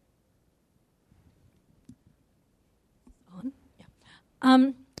 On?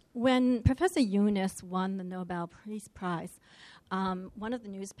 Yeah. When Professor Yunus won the Nobel Peace Prize, one of the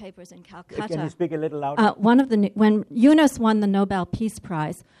newspapers in Calcutta... Can you speak a little louder? When Yunus won the Nobel Peace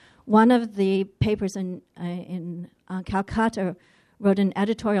Prize, one of the papers in Calcutta wrote an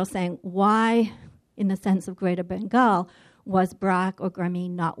editorial saying why, in the sense of Greater Bengal, was Brak or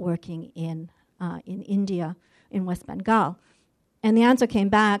Grameen not working in India, in West Bengal. And the answer came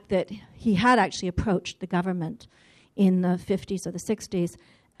back that he had actually approached the government in the 50s or the 60s,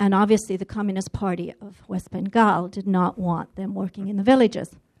 and obviously the Communist Party of West Bengal did not want them working in the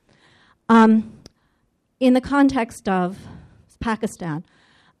villages. In the context of Pakistan,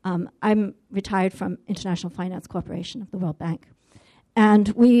 I'm retired from International Finance Corporation of the World Bank. And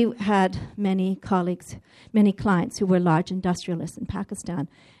we had many colleagues, many clients who were large industrialists in Pakistan. And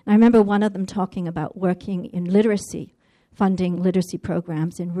I remember one of them talking about working in literacy, funding literacy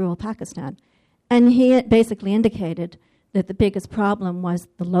programs in rural Pakistan. And he basically indicated that the biggest problem was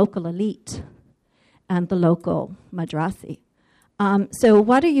the local elite and the local madrasi. So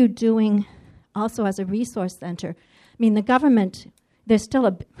what are you doing also as a resource center? I mean, the government,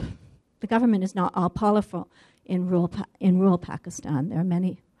 the government is not all powerful in rural Pakistan. There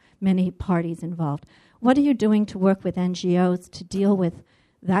are many parties involved. What are you doing to work with NGOs to deal with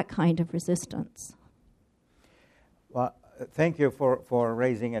that kind of resistance? Well, thank you for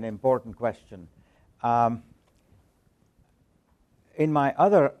raising an important question. In my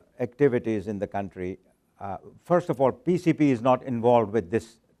other activities in the country, first of all, PCP is not involved with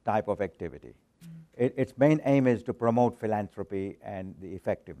this type of activity. Its main aim is to promote philanthropy and the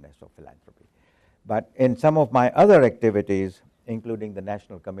effectiveness of philanthropy. But in some of my other activities, including the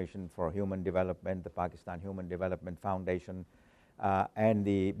National Commission for Human Development, the Pakistan Human Development Foundation, and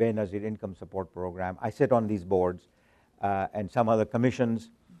the Benazir Income Support Program, I sit on these boards and some other commissions.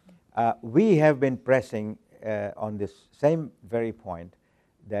 We have been pressing on this same very point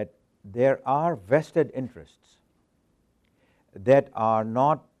that there are vested interests that are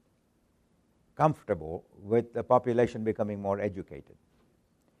not comfortable with the population becoming more educated.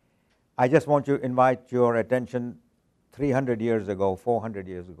 I just want to invite your attention 300 years ago, 400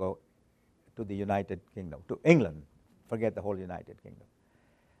 years ago, to the United Kingdom, to England. Forget the whole United Kingdom.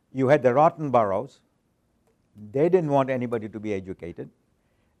 You had the rotten boroughs. They didn't want anybody to be educated.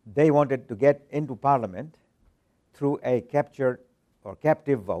 They wanted to get into Parliament through a captured or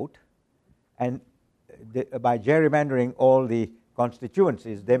captive vote, and by gerrymandering all the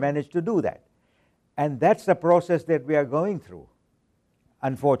constituencies, they managed to do that. And that's the process that we are going through,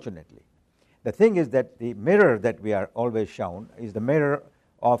 unfortunately. The thing is that the mirror that we are always shown is the mirror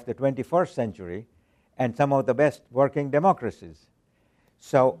of the 21st century and some of the best working democracies.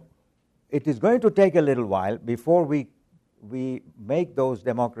 So it is going to take a little while before we make those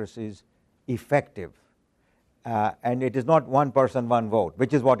democracies effective. And it is not one person, one vote,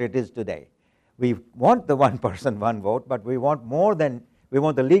 which is what it is today. We want the one person, one vote, but we want more than, we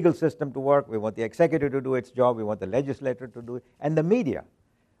want the legal system to work, we want the executive to do its job, we want the legislature to do it, and the media.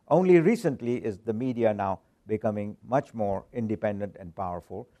 Only recently is the media now becoming much more independent and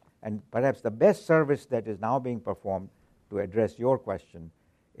powerful, and perhaps the best service that is now being performed to address your question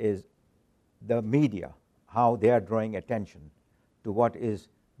is the media, how they are drawing attention to what is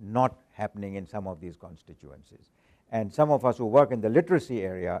not happening in some of these constituencies. And some of us who work in the literacy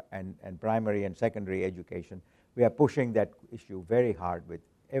area and primary and secondary education, we are pushing that issue very hard with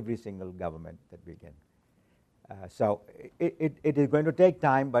every single government that we can. So it is going to take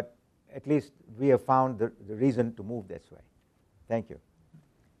time, but at least we have found the reason to move this way. Thank you.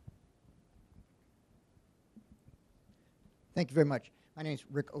 Thank you very much. My name is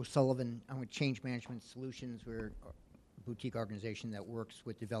Rick O'Sullivan. I'm with Change Management Solutions. We're a boutique organization that works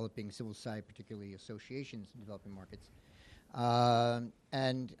with developing civil society, particularly associations in developing markets.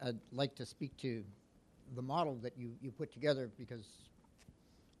 And I'd like to speak to the model that you put together, because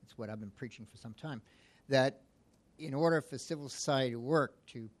it's what I've been preaching for some time, that in order for civil society to work,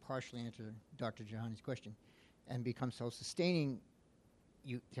 to partially answer Dr. Jahani's question, and become self-sustaining,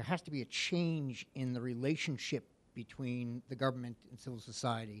 there has to be a change in the relationship between the government and civil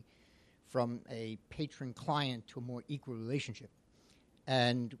society from a patron-client to a more equal relationship.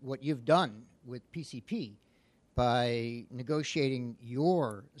 And what you've done with PCP by negotiating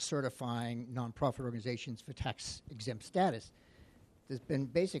your certifying nonprofit organizations for tax-exempt status, there's been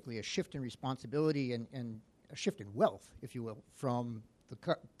basically a shift in responsibility and a shift in wealth, if you will, from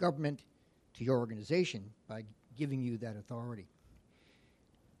the government to your organization by giving you that authority.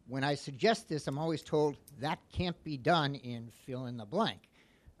 When I suggest this, I'm always told that can't be done in fill in the blank,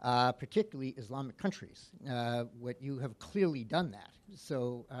 particularly Islamic countries. What you have clearly done that.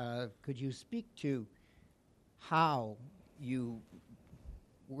 So could you speak to how you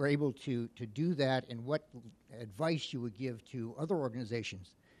were able to do that, and what advice you would give to other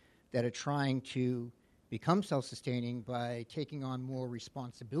organizations that are trying to become self-sustaining by taking on more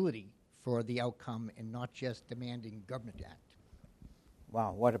responsibility for the outcome and not just demanding government to act?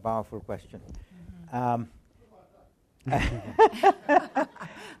 Wow, what a powerful question. Well,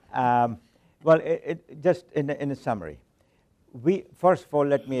 just in a summary, first of all,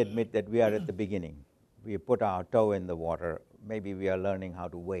 let me admit that we are at the beginning. We put our toe in the water. Maybe we are learning how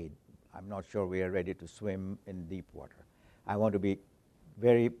to wade. I'm not sure we are ready to swim in deep water. I want to be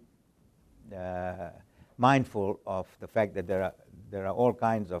very mindful of the fact that there are all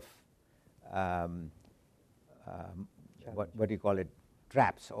kinds of what do you call it,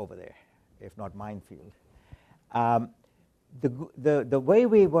 traps over there, if not minefield. The way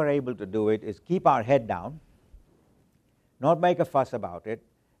we were able to do it is keep our head down, not make a fuss about it,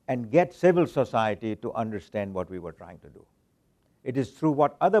 and get civil society to understand what we were trying to do. It is through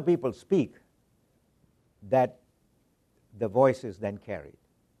what other people speak that the voice is then carried.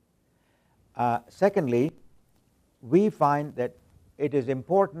 Secondly, we find that it is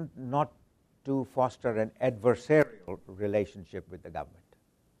important not to foster an adversarial relationship with the government,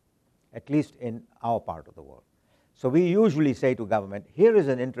 at least in our part of the world. So we usually say to government, here is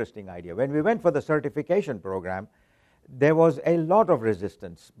an interesting idea. When we went for the certification program, there was a lot of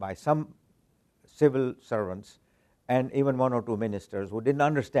resistance by some civil servants and even one or two ministers who didn't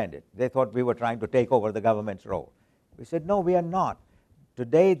understand it. They thought we were trying to take over the government's role. We said, no, we are not.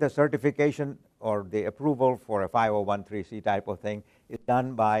 Today, the certification or the approval for a 501(c) type of thing is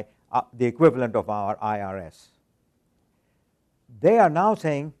done by the equivalent of our IRS. They are now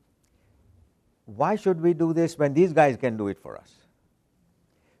saying, why should we do this when these guys can do it for us?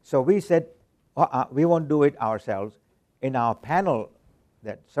 So we said, we won't do it ourselves. In our panel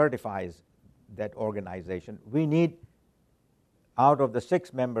that certifies that organization, we need, out of the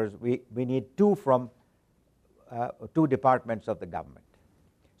 6 members, we need 2 from 2 departments of the government,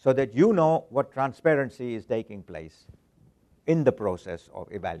 so that you know what transparency is taking place in the process of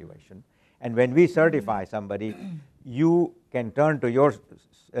evaluation. And when we certify somebody, you can turn to your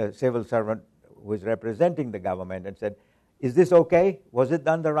civil servant who is representing the government and said, is this okay? Was it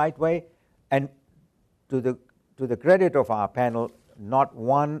done the right way? And to the credit of our panel, not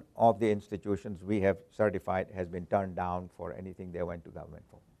one of the institutions we have certified has been turned down for anything they went to government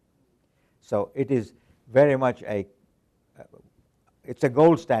for. So it is very much it's a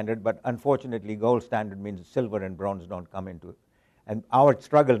gold standard, but unfortunately gold standard means silver and bronze don't come into it. And our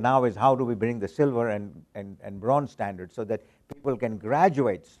struggle now is how do we bring the silver and bronze standard so that people can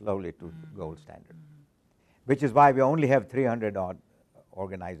graduate slowly to gold standard, which is why we only have 300 odd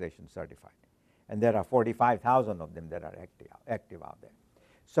organizations certified. And there are 45,000 of them that are active out there.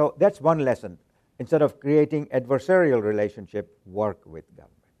 So that's one lesson. Instead of creating adversarial relationship, work with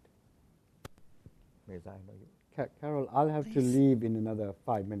government. Mirza, I know you. Carol, I'll have to leave in another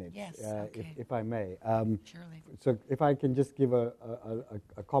 5 minutes, Yes, okay. if I may. Surely. So if I can just give a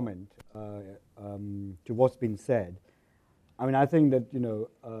comment to what's been said. I mean, I think that,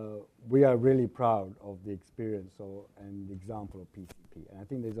 we are really proud of the experience and the example of PCP. And I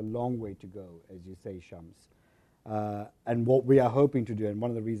think there's a long way to go, as you say, Shams. And what we are hoping to do, and one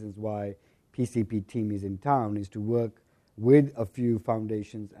of the reasons why PCP team is in town, is to work with a few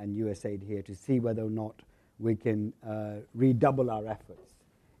foundations and USAID here to see whether or not we can redouble our efforts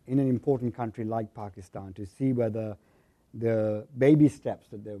in an important country like Pakistan to see whether the baby steps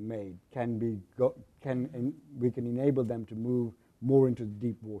that they've made we can enable them to move more into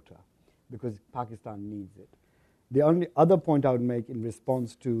deep water, because Pakistan needs it. The only other point I would make in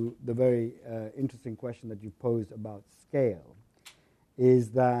response to the very interesting question that you posed about scale is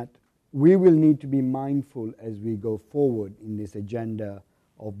that we will need to be mindful as we go forward in this agenda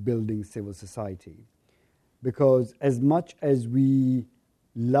of building civil society. Because as much as we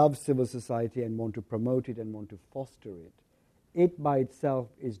love civil society and want to promote it and want to foster it, it by itself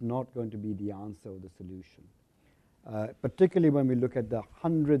is not going to be the answer or the solution. Particularly when we look at the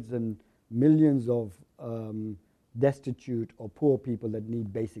hundreds and millions of destitute or poor people that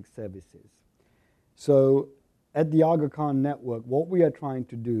need basic services. So at the Aga Khan Network, what we are trying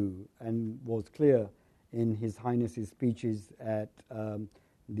to do, and was clear in His Highness's speeches at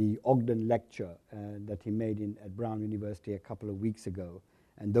the Ogden lecture that he made at Brown University a couple of weeks ago.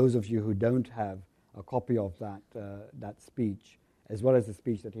 And those of you who don't have a copy of that speech, as well as the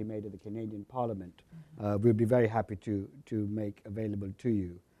speech that he made at the Canadian Parliament, we'll be very happy to make available to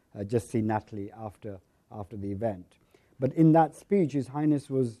you. Just see Natalie after the event. But in that speech, His Highness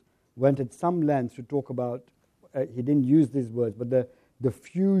went at some length to talk about, he didn't use these words, but the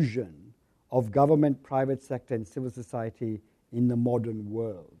fusion of government, private sector, and civil society in the modern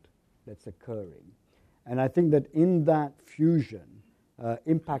world that's occurring. And I think that in that fusion,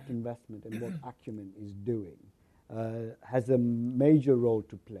 impact investment and what Acumen is doing has a major role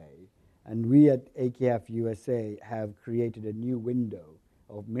to play. And we at AKF USA have created a new window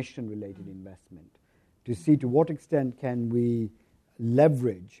of mission-related investment to see to what extent can we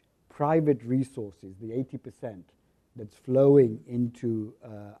leverage private resources, the 80% that's flowing into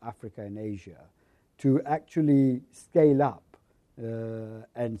Africa and Asia, to actually scale up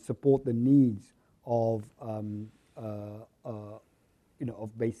and support the needs of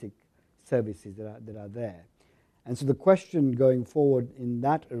basic services that are there. And so the question going forward in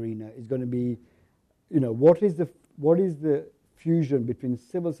that arena is going to be, what is the fusion between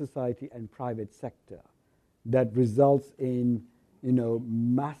civil society and private sector that results in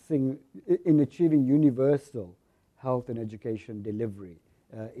achieving universal health and education delivery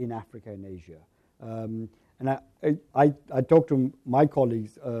in Africa and Asia. And I talk to my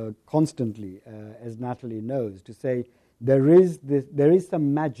colleagues constantly, as Natalie knows, to say there is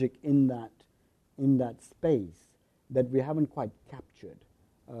some magic in that space that we haven't quite captured.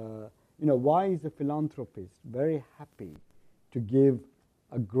 Why is a philanthropist very happy to give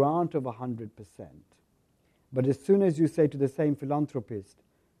a grant of 100%? But as soon as you say to the same philanthropist,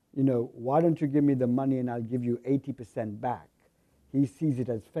 why don't you give me the money and I'll give you 80% back, he sees it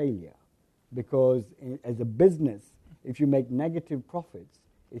as failure. Because as a business, if you make negative profits,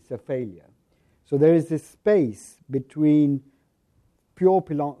 it's a failure. So there is this space between pure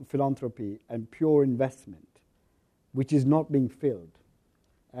philanthropy and pure investment, which is not being filled.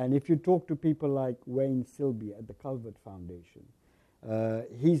 And if you talk to people like Wayne Silby at the Culvert Foundation,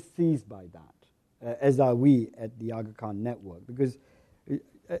 he's seized by that, as are we at the Aga Khan Network. Because,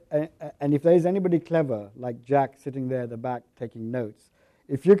 and if there is anybody clever, like Jack sitting there at the back taking notes,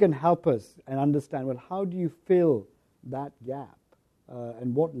 if you can help us and understand, well, how do you fill that gap,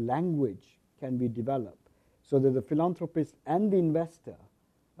 and what language can we develop so that the philanthropist and the investor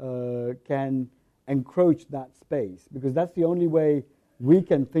can encroach that space? Because that's the only way we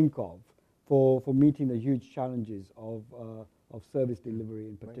can think of for meeting the huge challenges of service delivery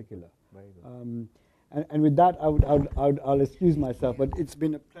in particular. Very good. And with that, I'll excuse myself, but it's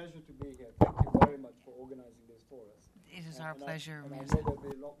been a pleasure to be here. Thank you very much for organizing this for us. It is our pleasure, I Mirza. know there'll be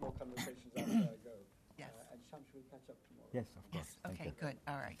a lot more conversations after I go. Yes. And Shamsh will catch up tomorrow. Yes, of course. Yes. Okay, good.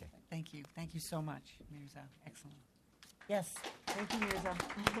 All right. Okay. Thank you. Thank you so much, Mirza. Excellent. Yes. Thank you, Mirza.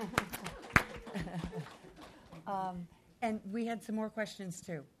 And we had some more questions,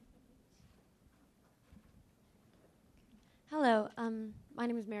 too. Hello, my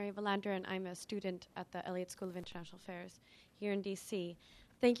name is Mary Valander, and I'm a student at the Elliott School of International Affairs here in DC.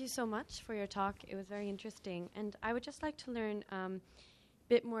 Thank you so much for your talk. It was very interesting. And I would just like to learn a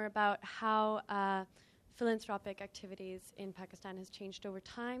bit more about how philanthropic activities in Pakistan has changed over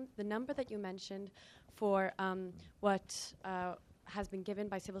time. The number that you mentioned for what has been given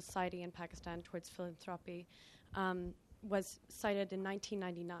by civil society in Pakistan towards philanthropy was cited in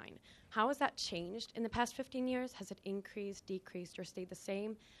 1999. How has that changed in the past 15 years? Has it increased, decreased, or stayed the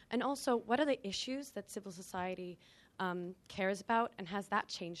same? And also, what are the issues that civil society cares about, and has that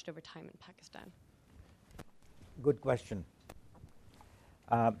changed over time in Pakistan? Good question.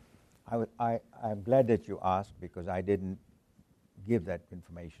 I'm glad that you asked, because I didn't give that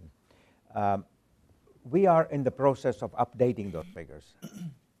information. We are in the process of updating those figures.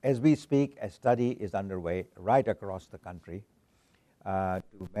 As we speak, a study is underway right across the country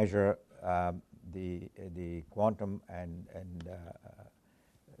to measure the quantum and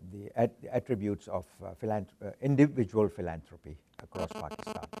the attributes of individual philanthropy across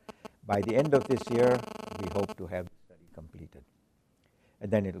Pakistan. By the end of this year, we hope to have the study completed. And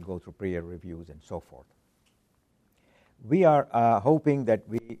then it will go through peer reviews and so forth. We are hoping that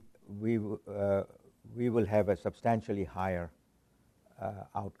we will have a substantially higher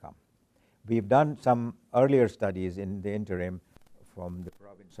outcome. We've done some earlier studies in the interim from the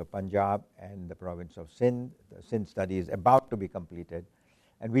province of Punjab and the province of Sindh. The Sindh study is about to be completed,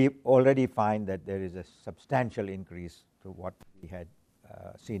 and we already find that there is a substantial increase to what we had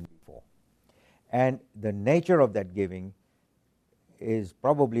seen before. And the nature of that giving is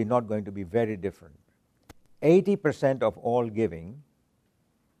probably not going to be very different. 80% of all giving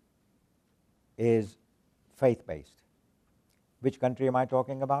is faith-based. Which country am I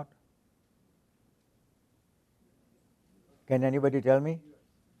talking about? Can anybody tell me?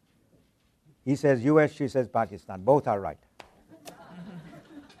 He says U.S., she says Pakistan. Both are right.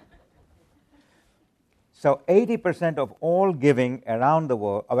 So 80% of all giving around the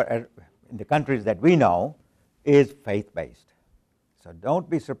world, in the countries that we know, is faith-based. So don't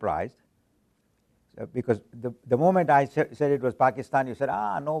be surprised, because the moment I said it was Pakistan, you said,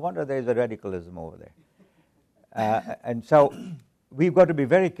 no wonder there is a radicalism over there. And so we've got to be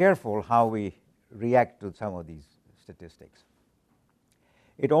very careful how we react to some of these statistics.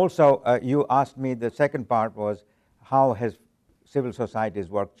 It also, you asked me, the second part was, how has civil society's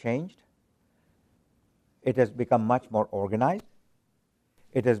work changed? It has become much more organized.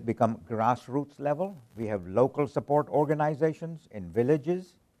 It has become grassroots level. We have local support organizations in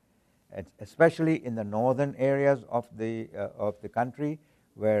villages, especially in the northern areas of the country,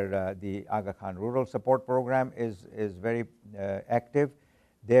 where the Aga Khan Rural Support Program is very active.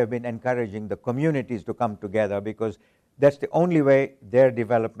 They have been encouraging the communities to come together, because that's the only way their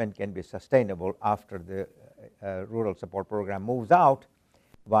development can be sustainable after the Rural Support Program moves out.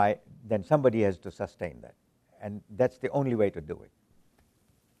 Then somebody has to sustain that. And that's the only way to do it.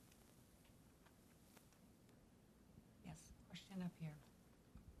 Yes, question up here.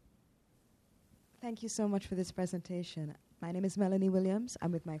 Thank you so much for this presentation. My name is Melanie Williams.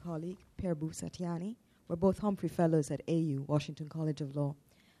 I'm with my colleague, Peerbu Satyani. We're both Humphrey Fellows at AU, Washington College of Law.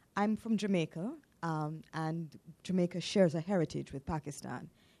 I'm from Jamaica, and Jamaica shares a heritage with Pakistan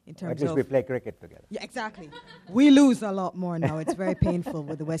in terms of... At least we play cricket together. Yeah, exactly. We lose a lot more now. It's very painful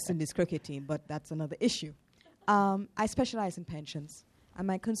with the West Indies cricket team, but that's another issue. I specialize in pensions. And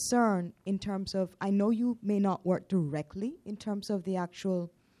my concern in terms of, I know you may not work directly in terms of the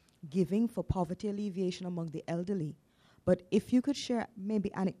actual giving for poverty alleviation among the elderly, but if you could share maybe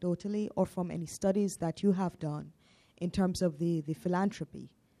anecdotally or from any studies that you have done in terms of the philanthropy,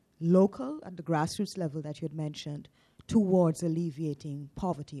 local at the grassroots level that you had mentioned, towards alleviating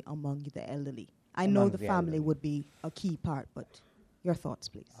poverty among the elderly. I know the family would be a key part, but your thoughts,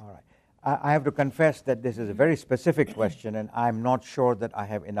 please. All right. I have to confess that this is a very specific question, and I'm not sure that I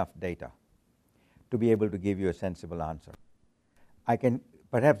have enough data to be able to give you a sensible answer. I can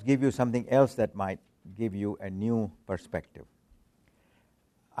perhaps give you something else that might give you a new perspective.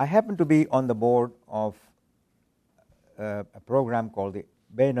 I happen to be on the board of a program called the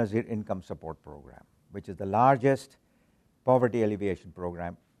Benazir Income Support Program, which is the largest poverty alleviation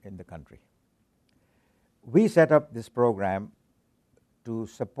program in the country. We set up this program to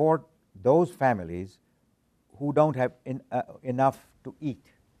support those families who don't have enough to eat.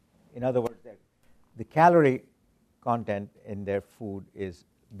 In other words, the calorie content in their food is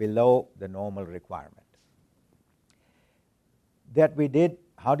below the normal requirement. That we did,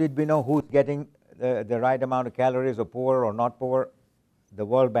 how did we know who's getting the right amount of calories, or poor or not poor? The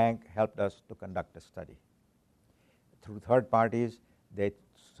World Bank helped us to conduct a study. Through third parties, they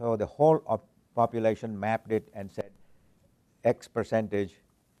saw the whole population, mapped it, and said X percentage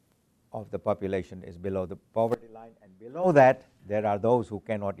of the population is below the poverty line, and below that there are those who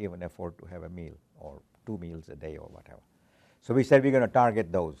cannot even afford to have a meal or 2 meals a day or whatever. So we said we're going to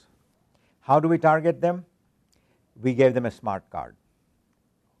target those. How do we target them? We gave them a smart card.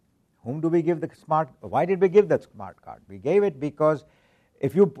 Whom do we give the smart? Why did we give the smart card? We gave it because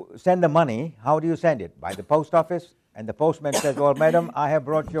if you send the money, how do you send it? By the post office, and the postman says, "Well, madam, I have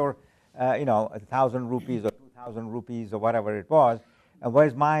brought your, 1,000 rupees or 2,000 rupees or whatever it was, and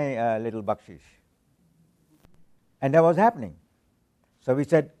where's my little bakshish?" And that was happening. So we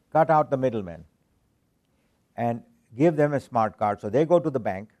said, cut out the middleman and give them a smart card. So they go to the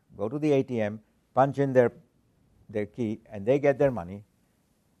bank, go to the ATM, punch in their key, and they get their money.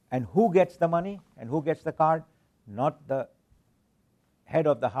 And who gets the money and who gets the card? Not the head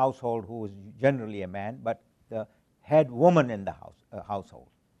of the household, who is generally a man, but the head woman in the household.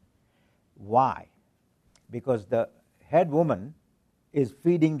 Why? Because the head woman is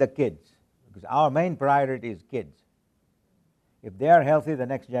feeding the kids. Because our main priority is kids. If they are healthy, the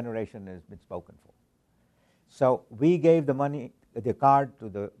next generation has been spoken for. So we gave the money, the card, to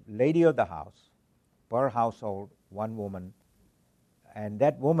the lady of the house, per household, one woman, and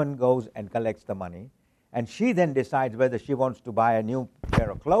that woman goes and collects the money, and she then decides whether she wants to buy a new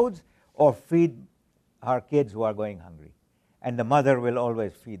pair of clothes or feed her kids who are going hungry. And the mother will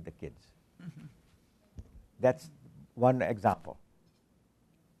always feed the kids. Mm-hmm. That's one example.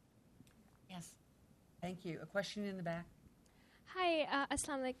 Yes. Thank you. A question in the back. Hi,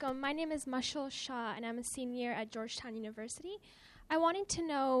 Assalamu alaikum. My name is Mashal Shah, and I'm a senior at Georgetown University. I wanted to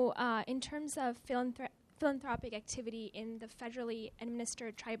know, in terms of philanthropic activity in the federally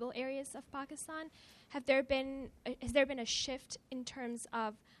administered tribal areas of Pakistan, has there been a shift in terms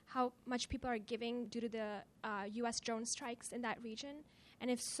of how much people are giving due to the U.S. drone strikes in that region?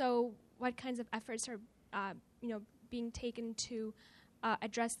 And if so, what kinds of efforts are being taken to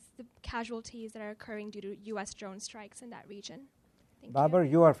address the casualties that are occurring due to U.S. drone strikes in that region? Thank Babar,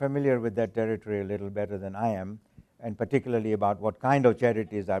 you are familiar with that territory a little better than I am, and particularly about what kind of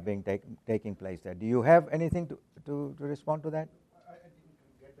charities are being taking place there. Do you have anything to respond to that? I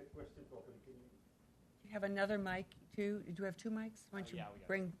didn't get the question properly. Can you have another mic too? Do you have 2 mics? Why don't you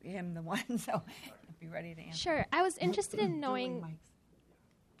bring him the one so he'll be ready to answer? Sure. I was interested in knowing...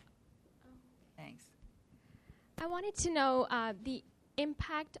 Thanks. I wanted to know the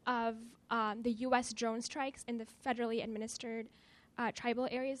impact of the U.S. drone strikes in the federally administered tribal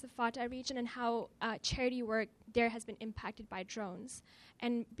areas, the FATA region, and how charity work there has been impacted by drones.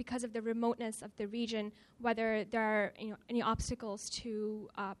 And because of the remoteness of the region, whether there are any obstacles to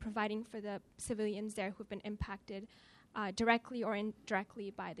providing for the civilians there who've been impacted directly or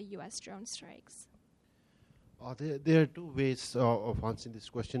indirectly by the U.S. drone strikes. There are 2 ways of answering this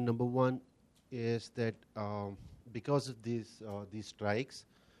question. Number one is that because of these strikes,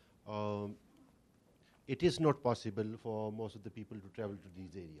 it is not possible for most of the people to travel to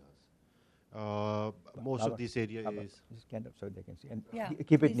these areas. Most of this area is... Just stand up so they can see. And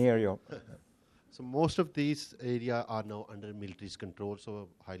keep it near you. So most of these areas are now under military's control, so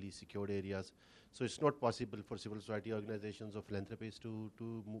highly secured areas. So it's not possible for civil society organizations or philanthropists to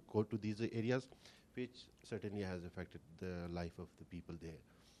go to these areas, which certainly has affected the life of the people there.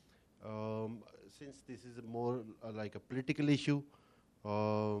 Since this is more like a political issue,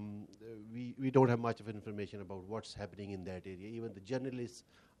 we don't have much of information about what's happening in that area. Even the journalists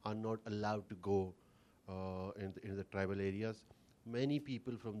are not allowed to go in the tribal areas. Many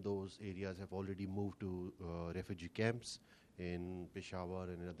people from those areas have already moved to refugee camps in Peshawar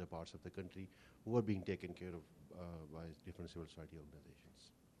and in other parts of the country, who are being taken care of by different civil society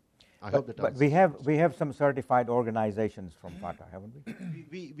organizations. I hope that. But we have some certified organizations from FATA, haven't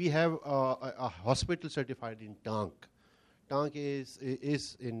we? We have a hospital certified in Tank. Tank is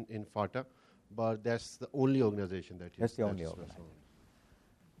in FATA, but that's the only organization that is. That's the only organization.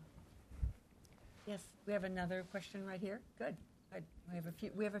 Yes, we have another question right here. Good.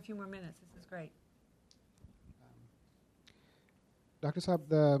 We have a few more minutes. This is great. Dr.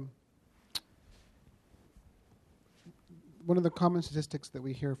 Saab, one of the common statistics that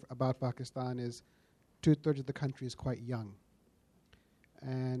we hear about Pakistan is 2/3 of the country is quite young.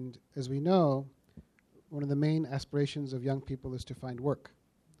 And as we know, one of the main aspirations of young people is to find work.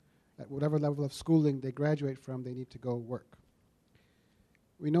 At whatever level of schooling they graduate from, they need to go work.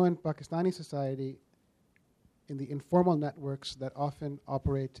 We know in Pakistani society, in the informal networks that often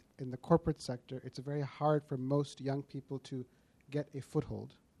operate in the corporate sector, it's very hard for most young people to get a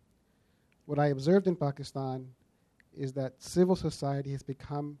foothold. What I observed in Pakistan is that civil society has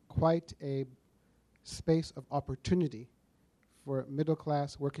become quite a space of opportunity for middle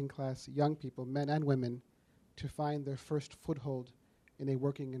class, working class young people, men and women, to find their first foothold in a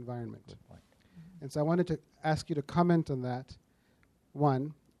working environment. Good point. And so I wanted to ask you to comment on that,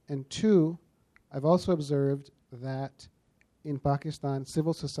 one. And two, I've also observed that in Pakistan,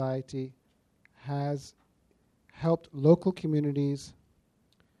 civil society has helped local communities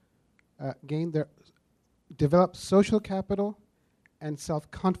develop social capital and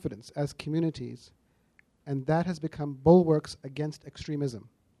self-confidence as communities, and that has become bulwarks against extremism.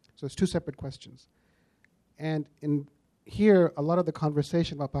 So it's two separate questions. And in here, a lot of the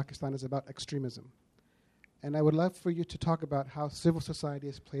conversation about Pakistan is about extremism. And I would love for you to talk about how civil society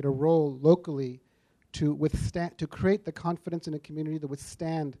has played a role locally to create the confidence in a community to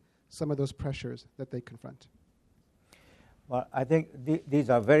withstand some of those pressures that they confront. Well, I think these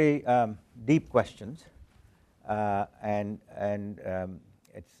are very deep questions, and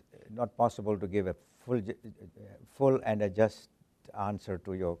it's not possible to give a full and a just answer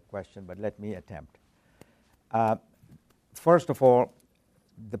to your question, but let me attempt. First of all,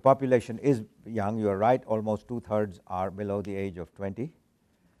 the population is young, you're right, almost 2/3 are below the age of 20,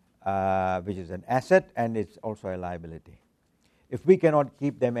 which is an asset and it's also a liability. If we cannot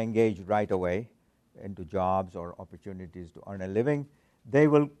keep them engaged right away into jobs or opportunities to earn a living, they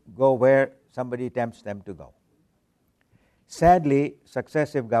will go where somebody tempts them to go. Sadly,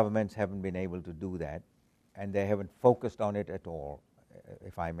 successive governments haven't been able to do that, and they haven't focused on it at all,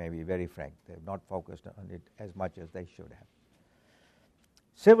 if I may be very frank. They've not focused on it as much as they should have.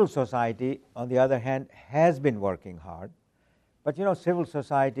 Civil society, on the other hand, has been working hard, but civil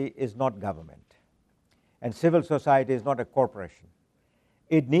society is not government, and civil society is not a corporation.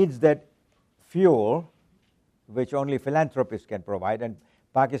 It needs that fuel which only philanthropists can provide, and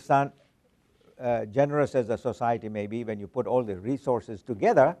Pakistan, generous as a society may be, when you put all the resources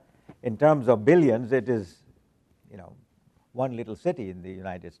together, in terms of billions, it is, one little city in the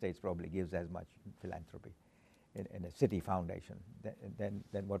United States probably gives as much philanthropy in a city foundation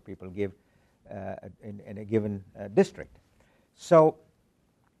than what people give in a given district. So,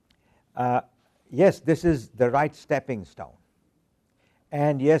 yes, this is the right stepping stone.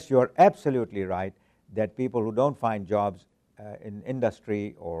 And yes, you're absolutely right that people who don't find jobs in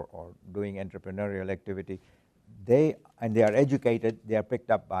industry or doing entrepreneurial activity, they are educated, they are picked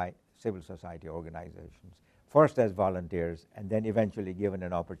up by civil society organizations, first as volunteers and then eventually given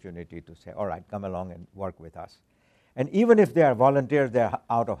an opportunity to say, all right, come along and work with us. And even if they are volunteers, they are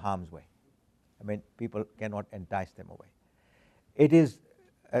out of harm's way. I mean, people cannot entice them away. It is,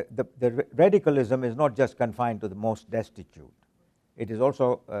 the radicalism is not just confined to the most destitute. It is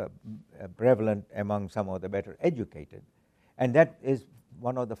also prevalent among some of the better educated. And that is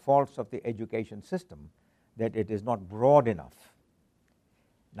one of the faults of the education system, that it is not broad enough.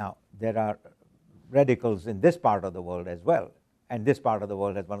 Now, there are radicals in this part of the world as well, and this part of the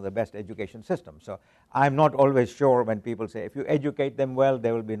world has one of the best education systems. So I'm not always sure when people say, if you educate them well,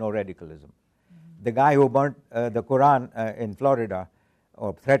 there will be no radicalism. Mm-hmm. The guy who burnt the Quran in Florida,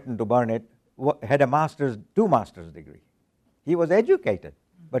 or threatened to burn it, had a two master's degree. He was educated.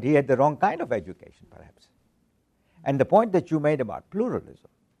 Mm-hmm. but he had the wrong kind of education, perhaps. And the point that you made about pluralism,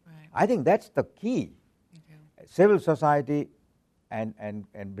 Right. I think that's the key. Civil society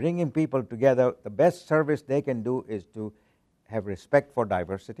and bringing people together, the best service they can do is to have respect for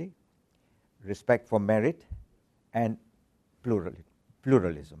diversity, respect for merit, and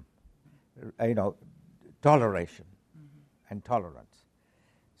pluralism. Toleration and tolerance.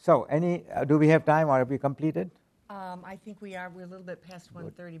 So, do we have time, or have we completed? I think we are. We're a little bit past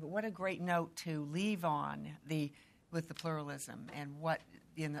 1:30, but what a great note to leave on with the pluralism and what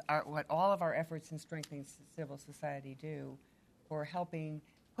all of our efforts in strengthening civil society do for helping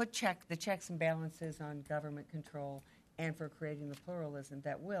put the checks and balances on government control and for creating the pluralism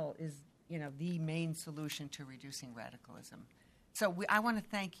that is the main solution to reducing radicalism. So I want to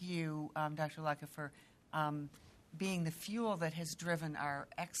thank you, Dr. Lakha, for being the fuel that has driven our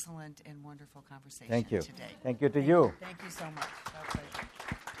excellent and wonderful conversation Thank you. today. Thank you to you. Thank you so much. Our pleasure.